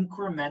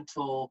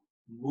incremental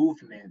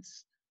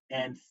movements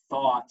and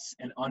thoughts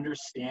and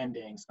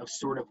understandings of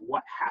sort of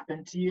what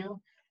happened to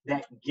you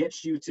that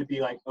gets you to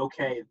be like,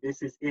 okay,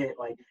 this is it.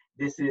 Like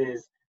this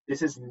is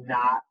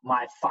not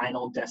my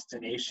final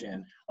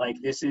destination. Like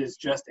this is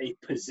just a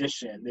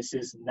position. This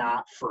is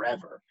not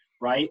forever,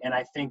 right? And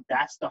I think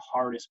that's the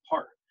hardest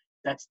part.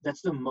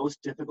 That's the most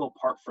difficult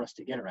part for us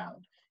to get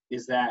around,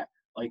 is that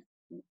like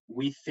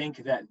we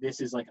think that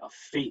this is like a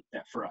fate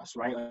that for us,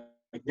 right?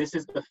 Like this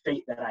is the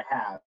fate that I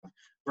have,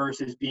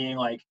 versus being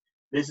like,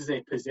 this is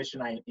a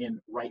position I'm in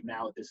right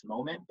now at this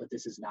moment, but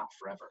this is not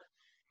forever.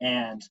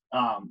 And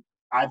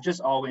I've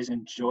just always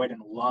enjoyed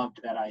and loved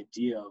that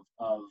idea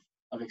of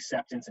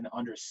acceptance and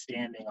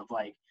understanding of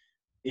like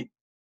it,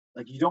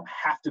 like you don't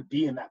have to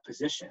be in that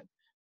position,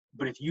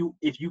 but if you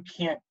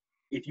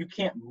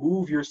can't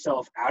move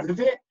yourself out of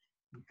it,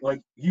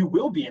 like you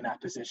will be in that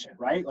position,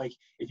 right? Like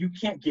if you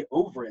can't get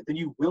over it, then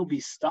you will be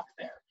stuck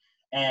there.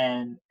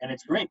 And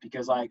it's great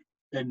because like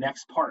the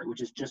next part,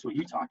 which is just what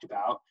you talked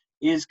about,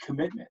 is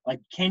commitment. Like,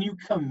 can you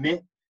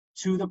commit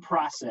to the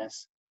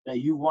process that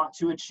you want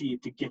to achieve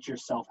to get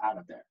yourself out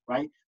of there,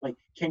 right? Like,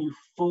 can you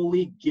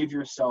fully give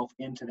yourself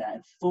into that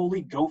and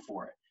fully go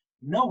for it?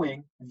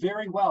 knowing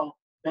very well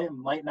that it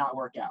might not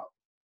work out.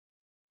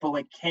 But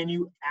like, can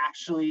you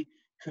actually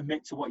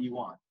commit to what you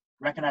want?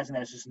 Recognizing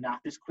that it's just not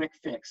this quick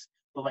fix,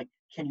 but like,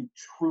 can you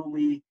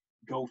truly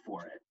go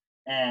for it?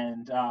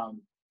 And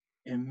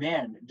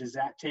man, does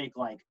that take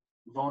like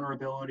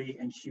vulnerability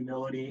and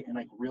humility and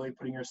like really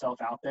putting yourself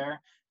out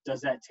there?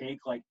 Does that take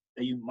like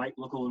that you might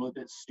look a little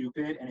bit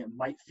stupid and it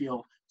might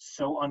feel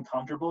so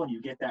uncomfortable and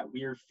you get that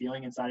weird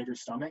feeling inside of your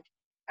stomach?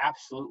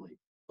 Absolutely.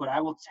 But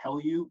I will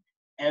tell you,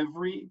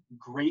 every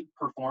great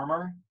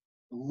performer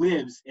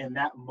lives in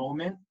that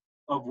moment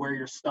of where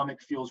your stomach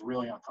feels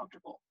really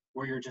uncomfortable,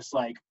 where you're just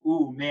like,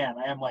 ooh, man,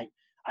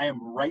 I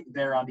am right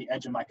there on the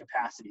edge of my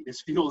capacity.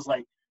 This feels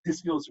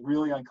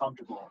really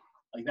uncomfortable.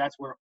 Like that's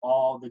where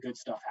all the good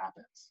stuff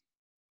happens.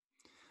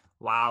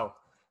 Wow.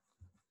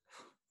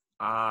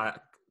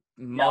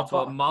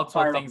 Multiple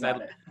things.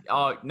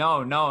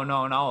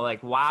 No.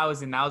 Like, wow.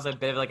 And that was a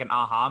bit of like an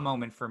aha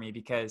moment for me,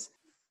 because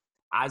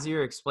as you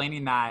were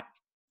explaining that,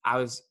 I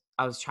was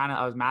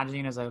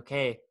imagining, I was like,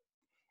 okay.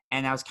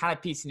 And I was kind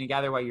of piecing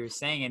together what you were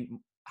saying, and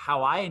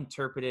how I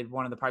interpreted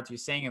one of the parts you're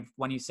saying of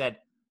when you said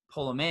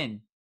pull them in.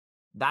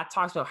 That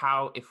talks about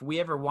how if we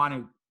ever want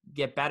to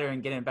get better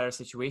and get in a better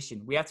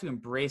situation, we have to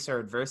embrace our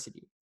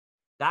adversity.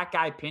 That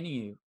guy pinning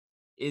you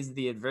is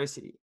the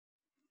adversity.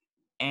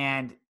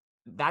 And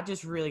that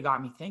just really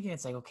got me thinking.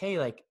 It's like, okay,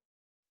 like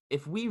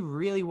if we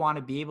really want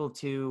to be able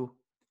to,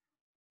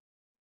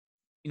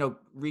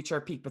 reach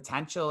our peak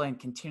potential and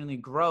continually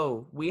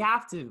grow, we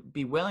have to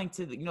be willing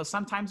to,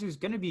 sometimes there's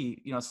going to be,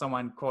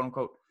 someone quote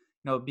unquote,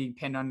 being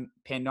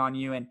pinned on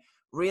you and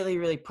really,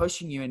 really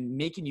pushing you and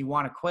making you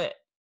want to quit.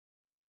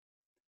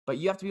 But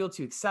you have to be able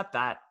to accept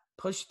that,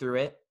 push through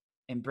it,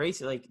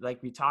 embrace it,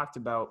 like we talked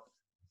about,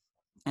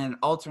 and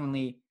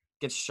ultimately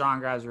get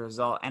stronger as a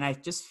result. And I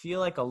just feel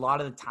like a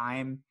lot of the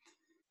time,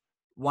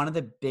 one of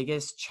the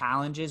biggest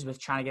challenges with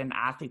trying to get an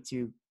athlete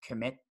to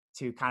commit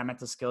to kind of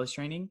mental skills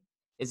training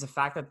is the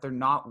fact that they're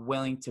not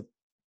willing to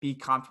be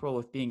comfortable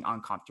with being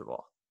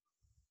uncomfortable.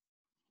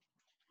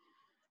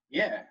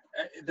 Yeah.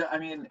 I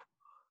mean,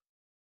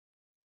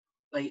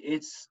 like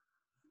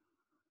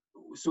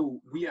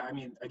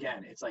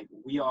again, it's like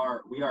we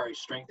are a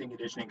strength and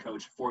conditioning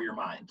coach for your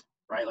mind,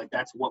 right? Like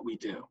that's what we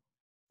do.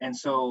 And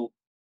so,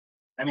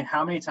 I mean,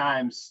 how many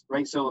times,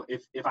 right? So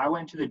if I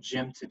went to the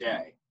gym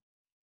today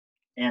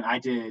and I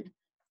did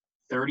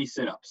 30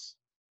 sit-ups,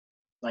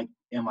 like,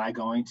 am I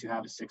going to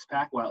have a six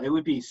pack? Well, it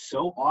would be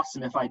so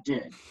awesome if I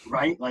did,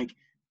 right? Like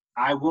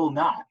I will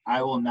not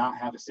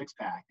have a six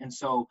pack. And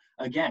so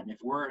again, if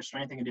we're a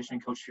strength and conditioning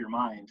coach for your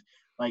mind,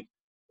 like,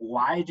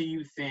 why do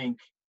you think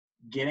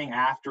getting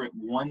after it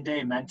one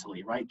day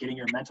mentally, right? Getting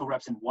your mental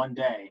reps in one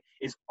day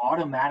is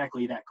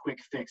automatically that quick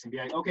fix and be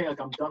like, okay, like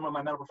I'm done with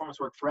my mental performance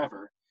work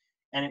forever.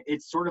 And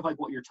it's sort of like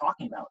what you're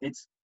talking about.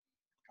 It's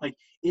like,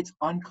 it's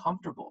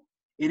uncomfortable.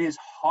 It is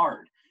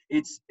hard.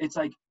 It's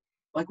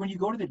like when you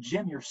go to the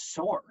gym, you're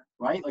sore,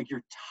 right? Like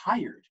you're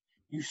tired,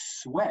 you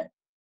sweat.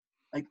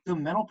 Like the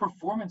mental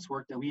performance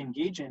work that we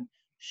engage in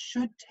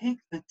should take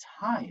the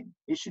time.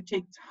 It should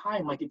take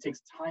time like it takes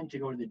time to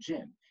go to the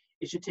gym.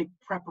 It should take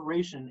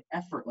preparation and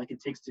effort like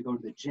it takes to go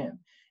to the gym.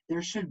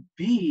 There should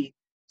be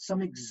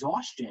some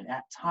exhaustion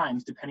at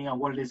times, depending on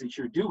what it is that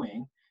you're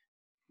doing,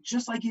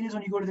 just like it is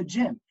when you go to the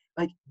gym.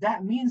 Like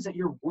that means that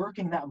you're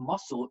working that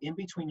muscle in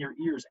between your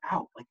ears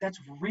out. Like that's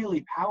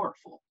really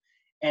powerful.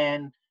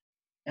 And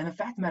the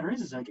fact of the matter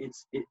is like it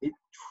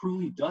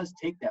truly does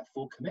take that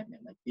full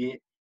commitment. Like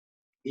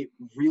it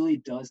really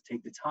does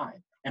take the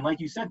time. And like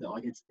you said though,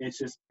 like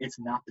it's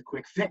not the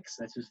quick fix.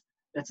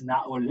 That's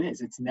not what it is.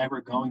 It's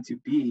never going to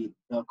be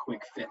the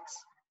quick fix.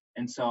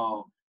 And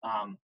so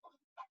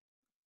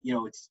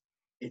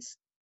it's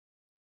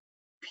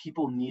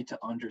people need to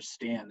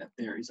understand that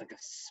there is like a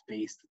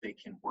space that they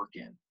can work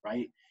in,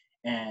 right?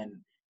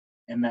 And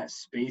that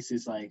space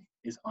is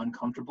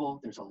uncomfortable.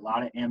 There's a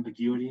lot of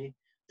ambiguity.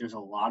 There's a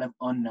lot of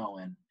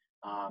unknown.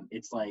 I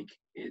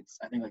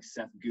think like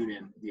Seth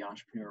Godin, the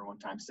entrepreneur, one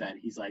time said,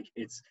 he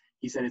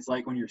said it's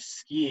like when you're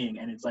skiing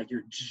and it's like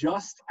you're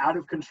just out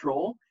of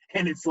control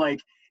and it's like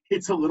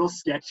it's a little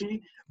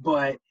sketchy,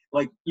 but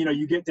like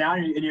you get down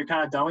and you're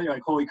kind of done with it. You're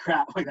like, holy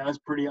crap, like that was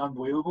pretty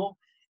unbelievable.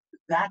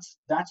 That's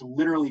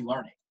literally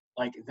learning.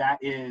 Like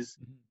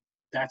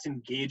that's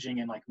engaging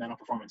in like mental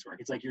performance work.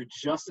 It's like you're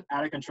just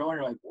out of control and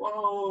you're like,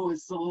 whoa,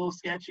 it's a little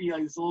sketchy,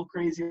 like it's a little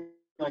crazy,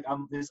 like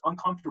I'm this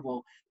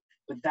uncomfortable.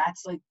 But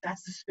that's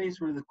the space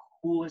where the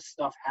coolest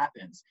stuff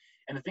happens.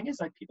 And the thing is,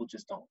 like, people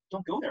just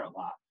don't go there a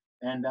lot.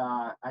 And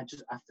I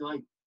feel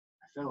like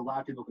a lot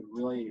of people could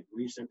really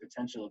reach their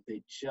potential if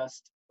they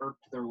just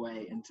worked their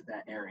way into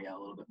that area a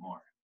little bit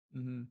more.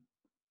 Mm-hmm.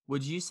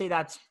 Would you say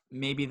that's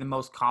maybe the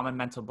most common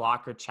mental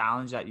block or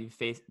challenge that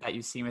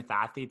you've seen with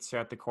athletes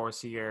throughout the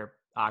course of your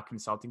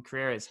consulting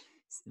career, is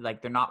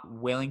like they're not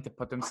willing to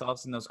put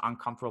themselves in those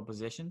uncomfortable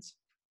positions?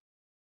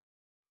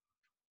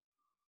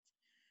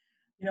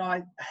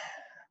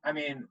 I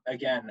mean,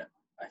 again,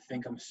 I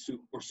think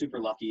we're super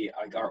lucky.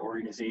 Like our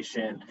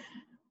organization,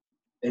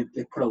 they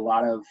put a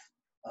lot of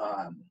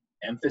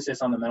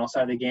emphasis on the mental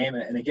side of the game.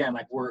 And again,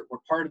 like we're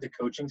part of the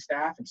coaching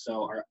staff. And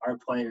so our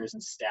players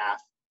and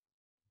staff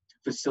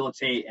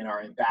facilitate and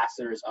are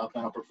ambassadors of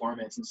mental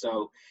performance. And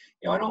so,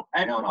 I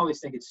don't always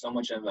think it's so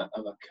much of a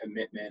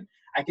commitment.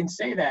 I can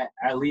say that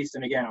at least,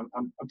 and again,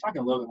 I'm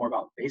talking a little bit more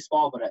about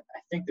baseball, but I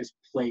think this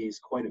plays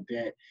quite a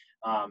bit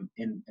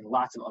in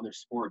lots of other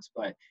sports.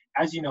 But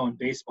as you know, in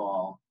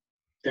baseball,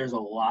 there's a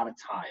lot of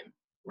time,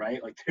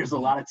 right? Like there's a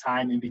lot of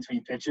time in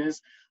between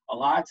pitches, a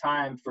lot of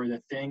time for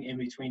the thing in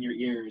between your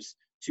ears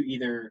to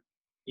either,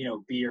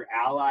 be your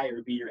ally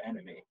or be your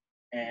enemy.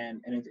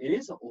 And it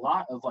is a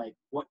lot of like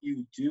what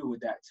you do with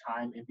that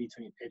time in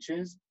between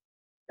pitches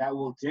that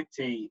will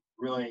dictate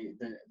really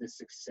the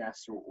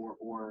success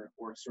or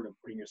sort of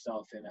putting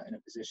yourself in a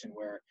position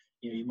where,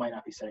 you might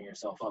not be setting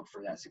yourself up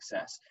for that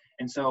success.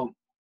 And so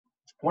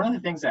one of the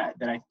things that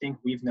I think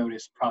we've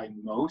noticed probably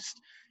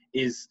most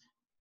is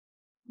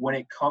when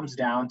it comes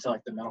down to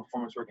like the mental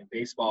performance work in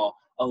baseball,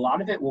 a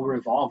lot of it will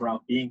revolve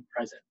around being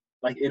present.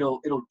 Like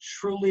it'll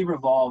truly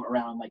revolve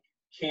around like,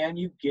 can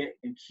you get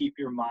and keep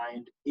your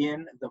mind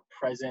in the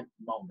present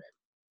moment?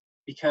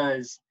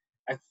 Because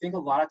I think a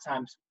lot of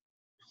times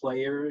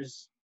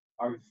players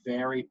are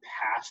very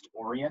past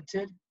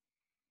oriented,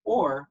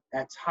 or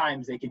at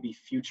times they can be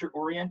future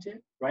oriented,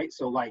 right?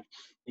 So like,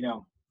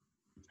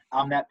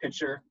 I'm that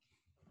pitcher.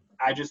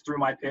 I just threw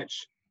my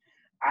pitch.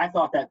 I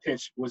thought that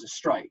pitch was a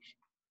strike.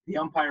 The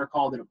umpire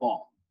called it a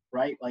ball,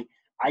 right? Like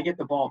I get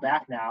the ball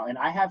back now and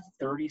I have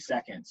 30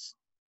 seconds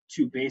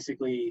to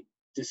basically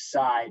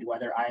decide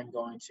whether I am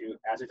going to,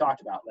 as I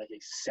talked about, like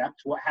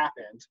accept what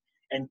happened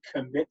and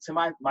commit to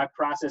my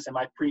process and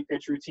my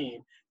pre-pitch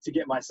routine to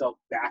get myself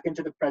back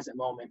into the present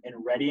moment and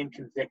ready and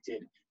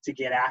convicted to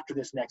get after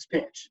this next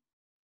pitch.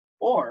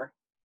 Or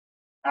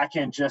I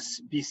can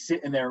just be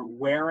sitting there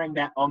wearing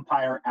that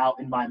umpire out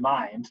in my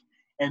mind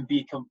and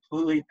be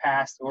completely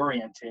past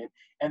oriented.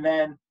 And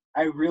then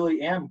I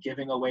really am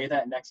giving away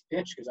that next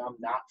pitch because I'm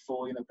not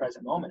fully in the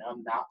present moment.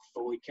 I'm not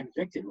fully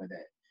convicted with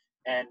it.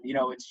 And,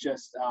 it's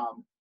just,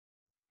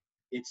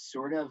 it's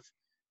sort of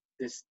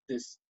this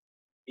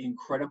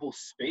incredible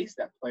space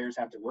that players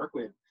have to work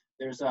with.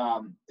 There's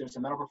a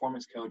mental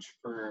performance coach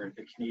for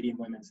the Canadian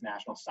women's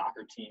national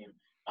soccer team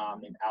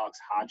named Alex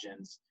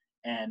Hodgins.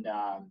 And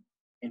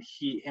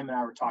him and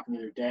I were talking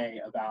the other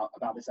day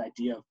about this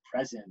idea of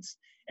presence.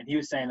 And he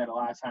was saying that a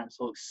lot of times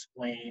he'll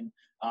explain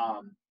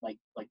like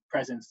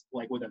presence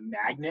like with a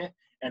magnet,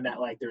 and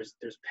that like there's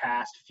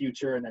past,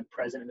 future, and then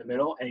present in the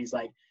middle. And he's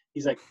like,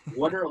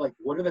 what are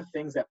the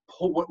things that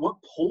pull, what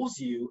pulls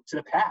you to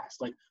the past?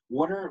 Like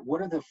what are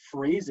the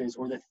phrases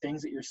or the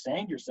things that you're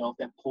saying to yourself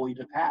that pull you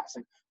to the past?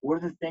 Like what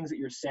are the things that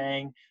you're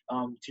saying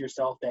to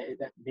yourself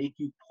that make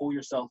you pull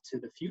yourself to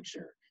the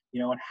future?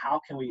 And how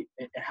can we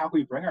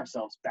bring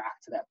ourselves back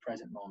to that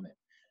present moment?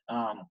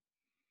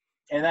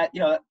 And that,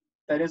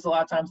 that is a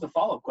lot of times the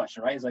follow-up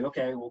question, right? It's like,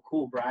 okay, well,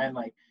 cool, Brian,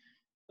 like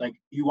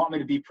you want me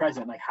to be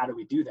present, like how do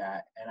we do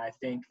that? And I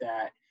think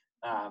that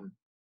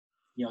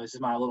this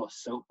is my little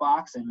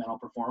soapbox in mental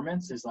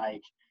performance, is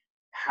like,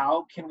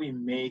 how can we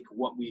make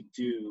what we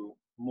do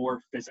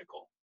more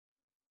physical?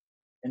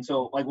 And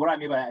so like what I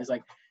mean by that is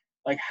like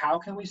how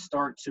can we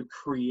start to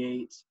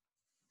create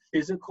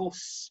physical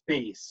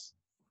space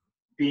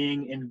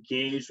being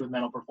engaged with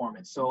mental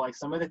performance? So like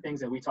some of the things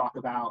that we talk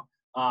about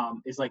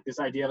is like this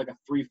idea of like a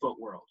 3-foot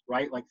world,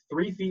 right? Like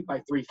 3 feet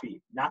by 3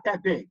 feet, not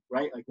that big,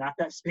 right? Like not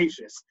that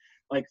spacious,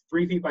 like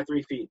 3 feet by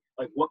 3 feet.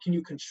 Like what can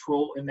you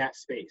control in that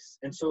space?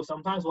 And so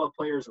sometimes we'll have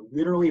players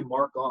literally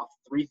mark off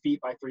 3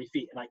 feet by 3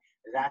 feet, and like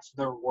that's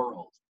their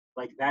world.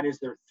 Like that is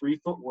their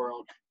 3-foot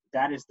world.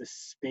 That is the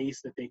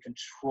space that they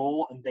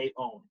control and they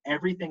own.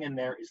 Everything in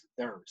there is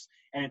theirs.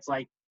 And it's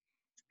like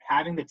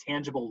having the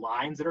tangible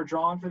lines that are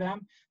drawn for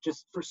them,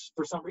 just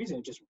for some reason,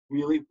 it just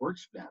really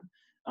works for them.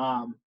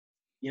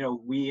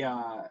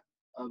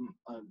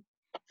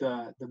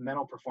 The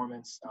mental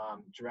performance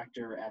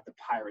director at the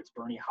Pirates,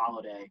 Bernie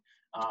Holiday,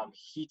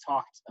 he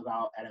talked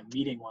about at a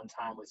meeting one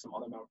time with some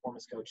other mental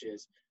performance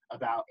coaches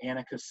about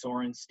Annika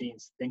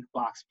Sorenstein's Think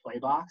Box, Play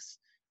Box,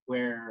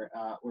 where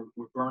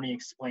Bernie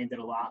explained it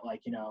a lot.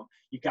 Like,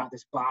 you've got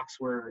this box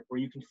where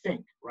you can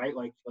think, right?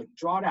 Like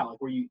draw it out,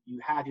 like where you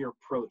have your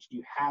approach,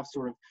 you have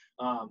sort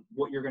of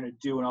what you're going to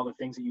do and all the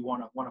things that you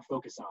want to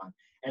focus on.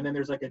 And then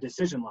there's like a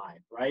decision line,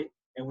 right?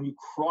 And when you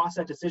cross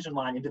that decision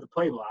line into the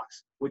play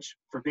box, which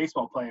for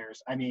baseball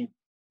players, I mean,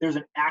 there's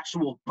an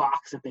actual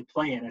box that they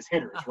play in as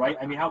hitters, right?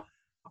 I mean, how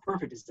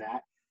perfect is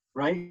that,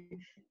 right?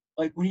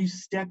 Like when you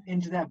step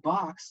into that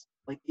box,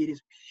 like it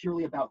is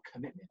purely about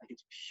commitment. Like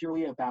it's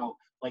purely about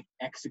like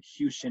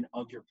execution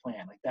of your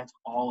plan. Like that's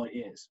all it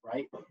is,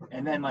 right?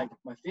 And then like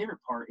my favorite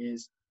part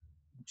is,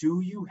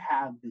 do you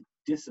have the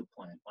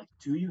discipline? Like,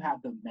 do you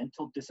have the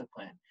mental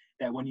discipline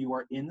that when you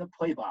are in the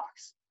play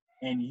box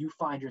and you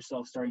find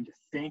yourself starting to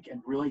think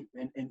and really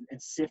and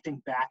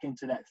sifting back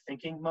into that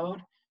thinking mode,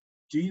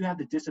 do you have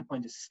the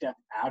discipline to step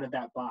out of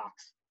that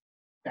box,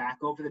 back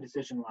over the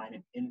decision line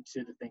and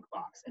into the think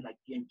box, and like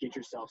and get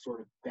yourself sort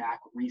of back,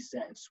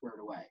 reset, and squared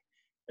away?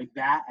 Like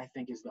that, I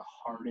think, is the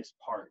hardest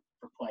part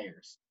for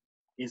players,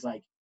 is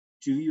like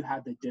do you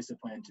have the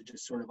discipline to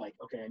just sort of like,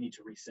 okay, I need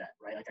to reset,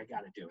 right? Like I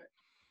got to do it.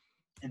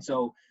 And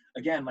so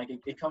again, like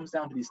it comes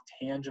down to these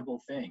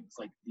tangible things,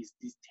 like these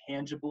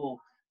tangible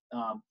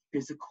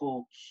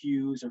physical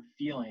cues or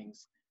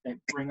feelings that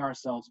bring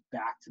ourselves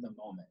back to the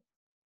moment.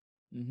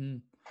 Mm-hmm.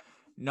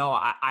 No,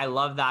 I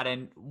love that.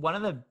 And one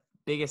of the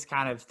biggest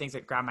kind of things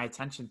that grabbed my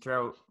attention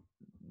throughout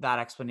that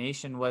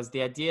explanation was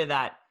the idea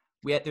that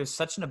there's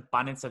such an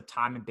abundance of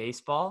time in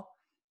baseball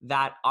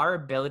that our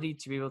ability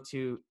to be able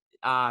to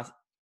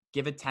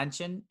give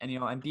attention and,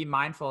 and be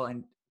mindful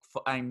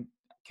and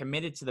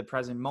committed to the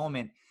present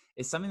moment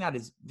is something that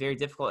is very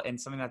difficult and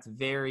something that's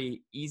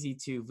very easy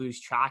to lose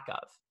track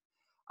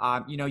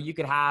of. You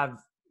could have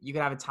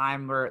a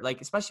time where, like,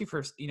 especially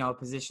for, a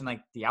position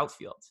like the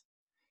outfield,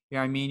 you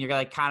know what I mean? You're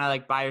like kind of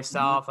like by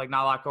yourself, like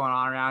not a lot going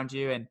on around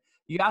you. And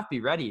you have to be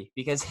ready,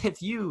 because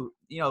if you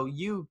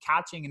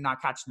catching and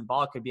not catching the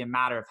ball could be a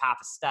matter of half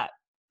a step.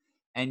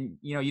 And,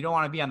 you don't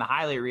want to be on the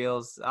highlight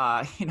reels,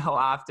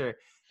 after,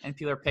 and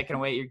people are picking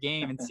away at your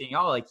game and seeing,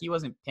 oh, like he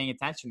wasn't paying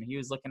attention. He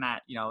was looking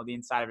at, the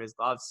inside of his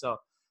gloves. So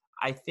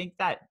I think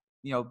that,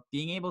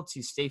 being able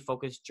to stay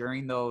focused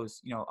during those,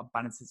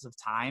 abundances of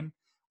time,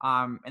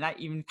 and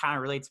that even kind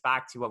of relates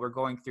back to what we're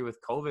going through with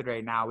COVID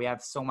right now. We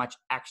have so much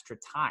extra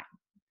time.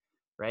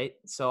 Right.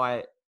 So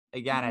I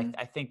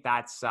think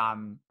that's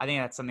something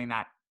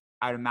that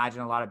I'd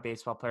imagine a lot of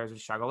baseball players would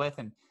struggle with.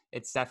 And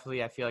it's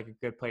definitely, I feel like,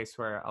 a good place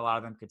where a lot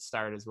of them could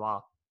start as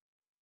well.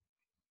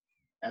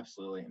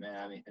 Absolutely, man.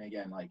 I mean, and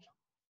again,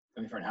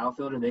 for an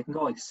outfielder, they can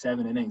go like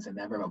 7 innings and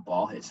never have a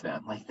ball hits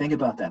them. Like, think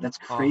about that. That's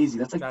crazy.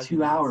 That's like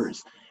 2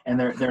 hours and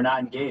they're not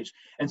engaged.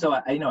 And so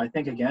I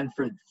think, again,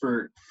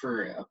 for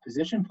a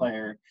position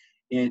player,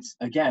 it's,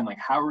 again, like,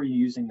 how are you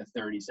using the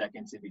 30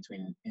 seconds in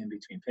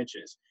between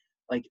pitches?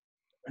 Like,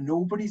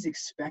 nobody's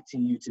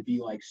expecting you to be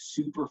like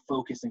super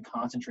focused and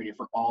concentrated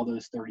for all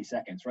those 30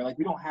 seconds, right? Like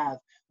we don't have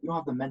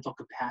the mental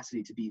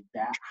capacity to be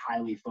that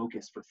highly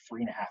focused for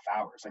 3.5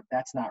 hours. Like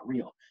that's not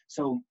real.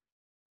 So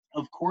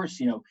of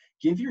course,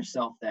 give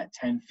yourself that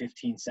 10,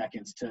 15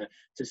 seconds to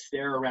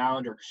stare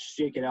around or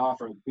shake it off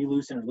or be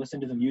loosened or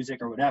listen to the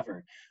music or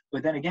whatever.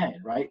 But then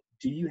again, right,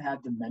 do you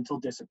have the mental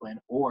discipline,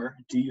 or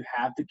do you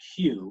have the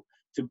cue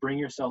to bring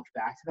yourself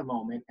back to the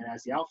moment? And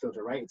as the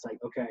outfielder, right, it's like,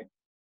 okay,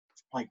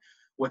 like,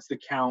 what's the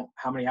count?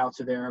 How many outs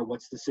are there?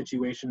 What's the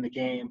situation in the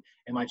game?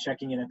 Am I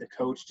checking in at the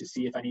coach to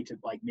see if I need to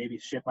like maybe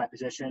shift my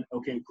position?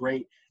 Okay,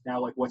 great.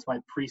 Now, like, what's my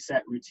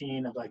preset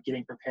routine of like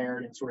getting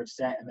prepared and sort of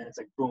set? And then it's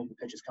like, boom, the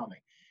pitch is coming.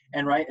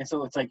 And right. And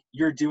so it's like,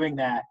 you're doing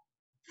that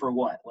for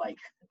what? Like,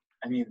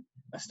 I mean,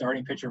 a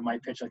starting pitcher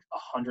might pitch like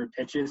 100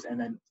 pitches and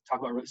then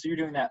talk about, so you're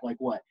doing that like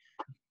what?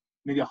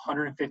 Maybe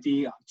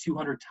 150,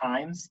 200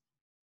 times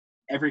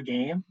every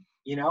game.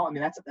 I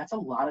mean, that's a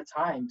lot of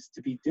times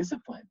to be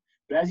disciplined.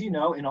 But as you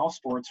know, in all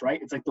sports, right,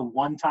 it's like the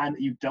one time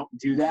that you don't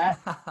do that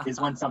is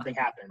when something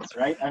happens,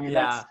 right? I mean,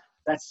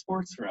 that's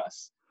sports for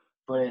us.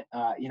 But,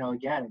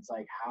 again, it's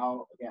like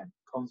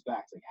comes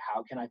back to like,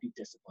 how can I be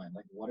disciplined?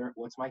 Like,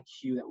 what's my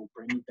cue that will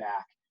bring me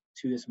back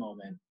to this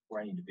moment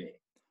where I need to be?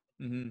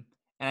 Mm-hmm.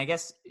 And I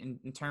guess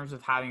in terms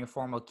of having a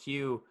formal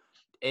cue,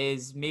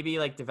 is maybe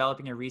like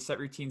developing a reset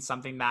routine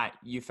something that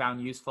you found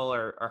useful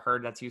or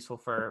heard that's useful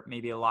for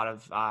maybe a lot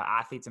of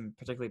athletes and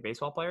particularly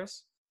baseball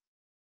players?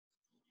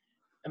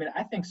 I mean,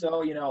 I think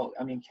so.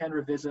 Ken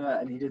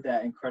Ravizza, and he did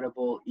that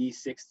incredible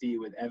E60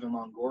 with Evan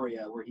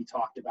Longoria, where he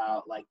talked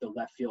about like the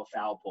left field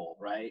foul pole,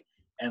 right?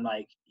 And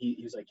like he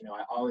was like,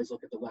 I always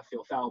look at the left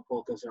field foul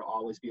pole because there'll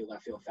always be a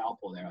left field foul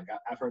pole there. Like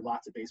I've heard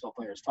lots of baseball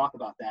players talk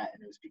about that,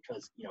 and it was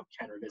because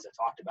Ken Ravizza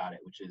talked about it,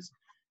 which is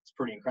it's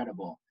pretty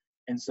incredible.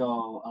 And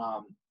so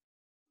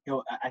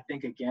I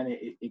think again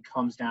it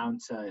comes down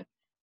to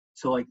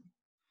like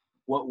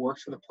what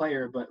works for the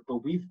player, but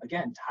we've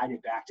again tied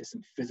it back to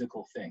some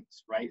physical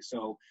things, right?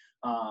 So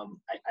I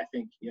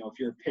think if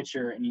you're a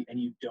pitcher and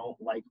you don't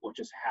like what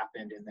just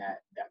happened in that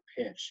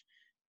pitch,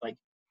 like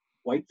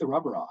wipe the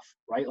rubber off,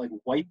 right? Like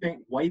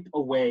wipe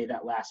away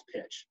that last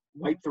pitch,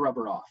 wipe the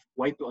rubber off,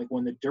 wipe it, like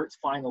when the dirt's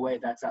flying away,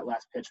 that's that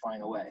last pitch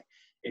flying away.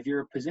 If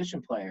you're a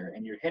position player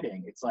and you're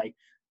hitting, it's like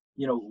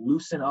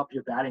loosen up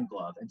your batting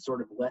glove and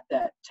sort of let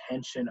that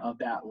tension of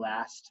that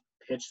last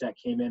pitch that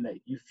came in that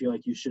you feel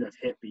like you should have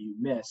hit but you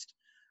missed,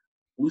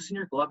 loosen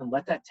your glove and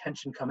let that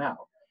tension come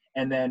out.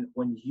 And then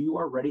when you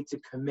are ready to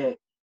commit,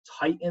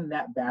 tighten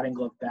that batting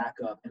glove back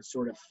up and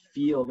sort of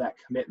feel that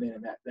commitment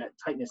and that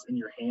tightness in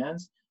your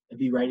hands and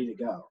be ready to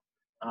go.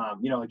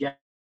 Again,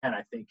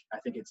 I think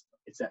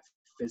it's that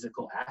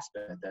physical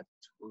aspect that's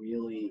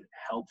really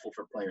helpful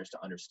for players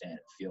to understand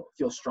and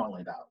feel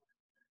strongly about.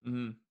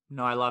 Mm-hmm.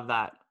 No, I love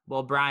that.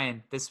 Well,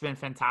 Brian, this has been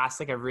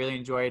fantastic. I've really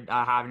enjoyed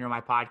having you on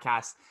my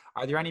podcast.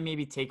 Are there any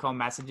maybe take-home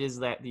messages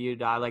that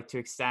you'd like to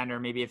extend, or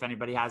maybe if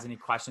anybody has any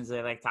questions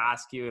they'd like to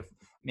ask you, if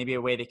maybe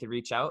a way they could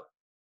reach out?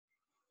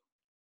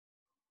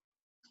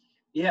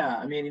 Yeah,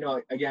 I mean,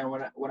 again,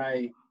 when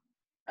I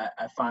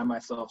find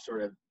myself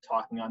sort of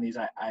talking on these,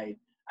 I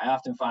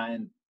often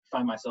find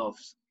myself,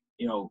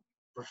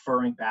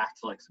 referring back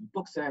to like some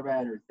books that I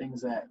read or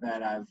things that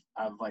I've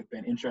like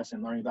been interested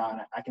in learning about.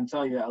 And I can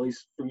tell you, at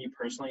least for me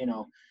personally,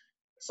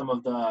 some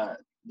of the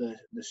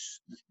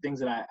things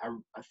that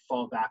I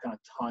fall back on a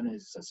ton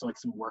is like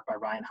some work by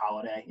Ryan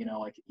Holiday,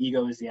 like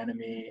Ego is the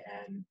Enemy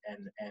and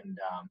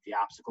The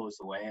Obstacle is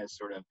the Way, as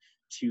sort of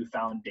two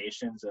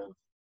foundations of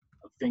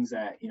things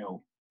that,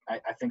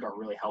 I think are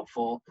really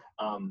helpful.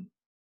 I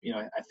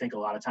think a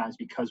lot of times,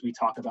 because we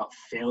talk about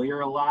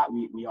failure a lot,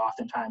 we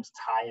oftentimes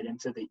tie it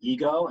into the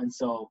ego. And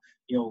so,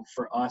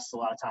 for us, a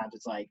lot of times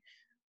it's like,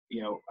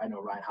 I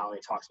know Ryan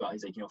Holiday talks about,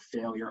 he's like,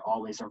 failure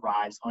always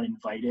arrives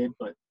uninvited,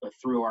 but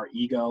through our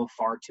ego,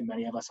 far too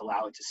many of us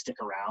allow it to stick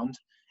around.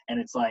 And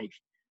it's like,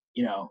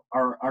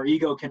 our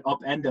ego can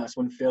upend us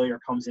when failure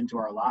comes into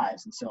our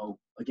lives. And so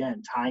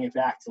again, tying it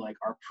back to like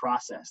our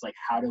process, like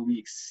how do we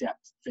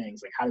accept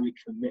things? Like how do we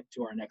commit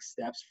to our next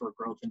steps for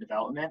growth and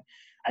development?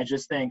 I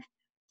just think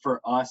for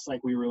us,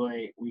 like we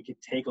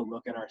could take a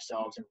look at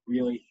ourselves and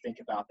really think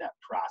about that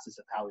process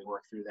of how we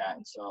work through that.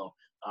 And so,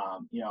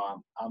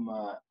 I'm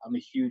a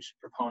huge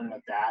proponent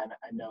of that. And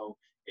I know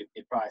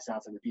it probably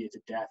sounds like a beat it to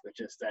death, but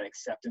just that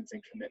acceptance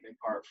and commitment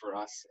part for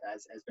us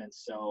has been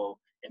so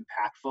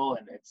impactful.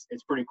 And it's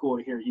pretty cool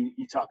to hear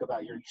you talk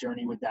about your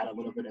journey with that a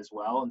little bit as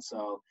well. And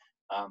so,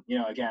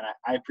 again,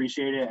 I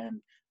appreciate it.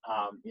 And,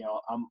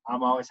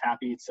 I'm always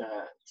happy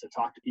to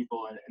talk to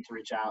people and to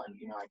reach out. And,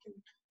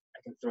 I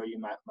can throw you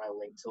my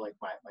link to like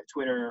my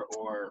Twitter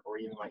or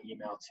even my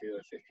email too,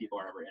 if people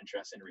are ever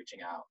interested in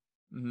reaching out.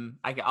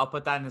 Mm-hmm. I'll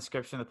put that in the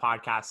description of the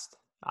podcast,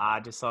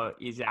 just so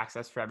easy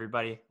access for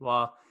everybody.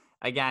 Well,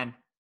 again,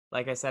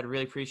 like I said,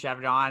 really appreciate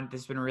having it on. This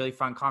has been a really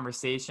fun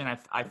conversation.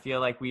 I feel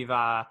like we've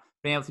been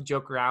able to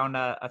joke around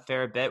a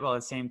fair bit, while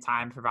at the same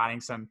time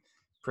providing some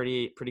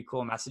pretty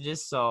cool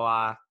messages.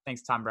 So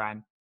thanks, Tom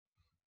Bryan.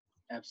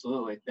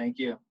 Absolutely. Thank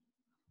you.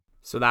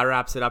 So that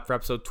wraps it up for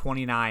episode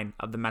 29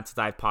 of the Mental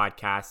Dive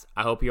podcast.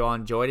 I hope you all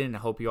enjoyed it, and I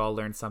hope you all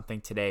learned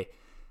something today.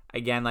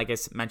 Again, like I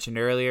mentioned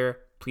earlier,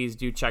 please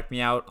do check me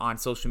out on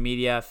social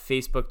media,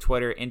 Facebook,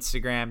 Twitter,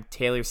 Instagram,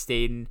 Taylor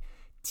Staden,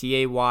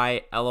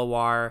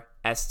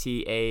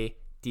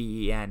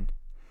 TaylorStaden.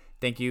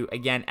 Thank you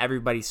again,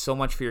 everybody, so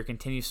much for your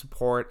continued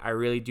support. I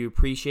really do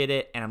appreciate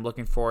it, and I'm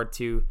looking forward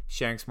to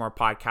sharing some more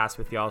podcasts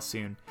with y'all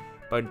soon.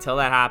 But until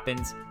that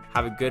happens,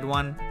 have a good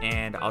one,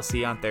 and I'll see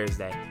you on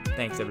Thursday.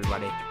 Thanks,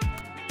 everybody.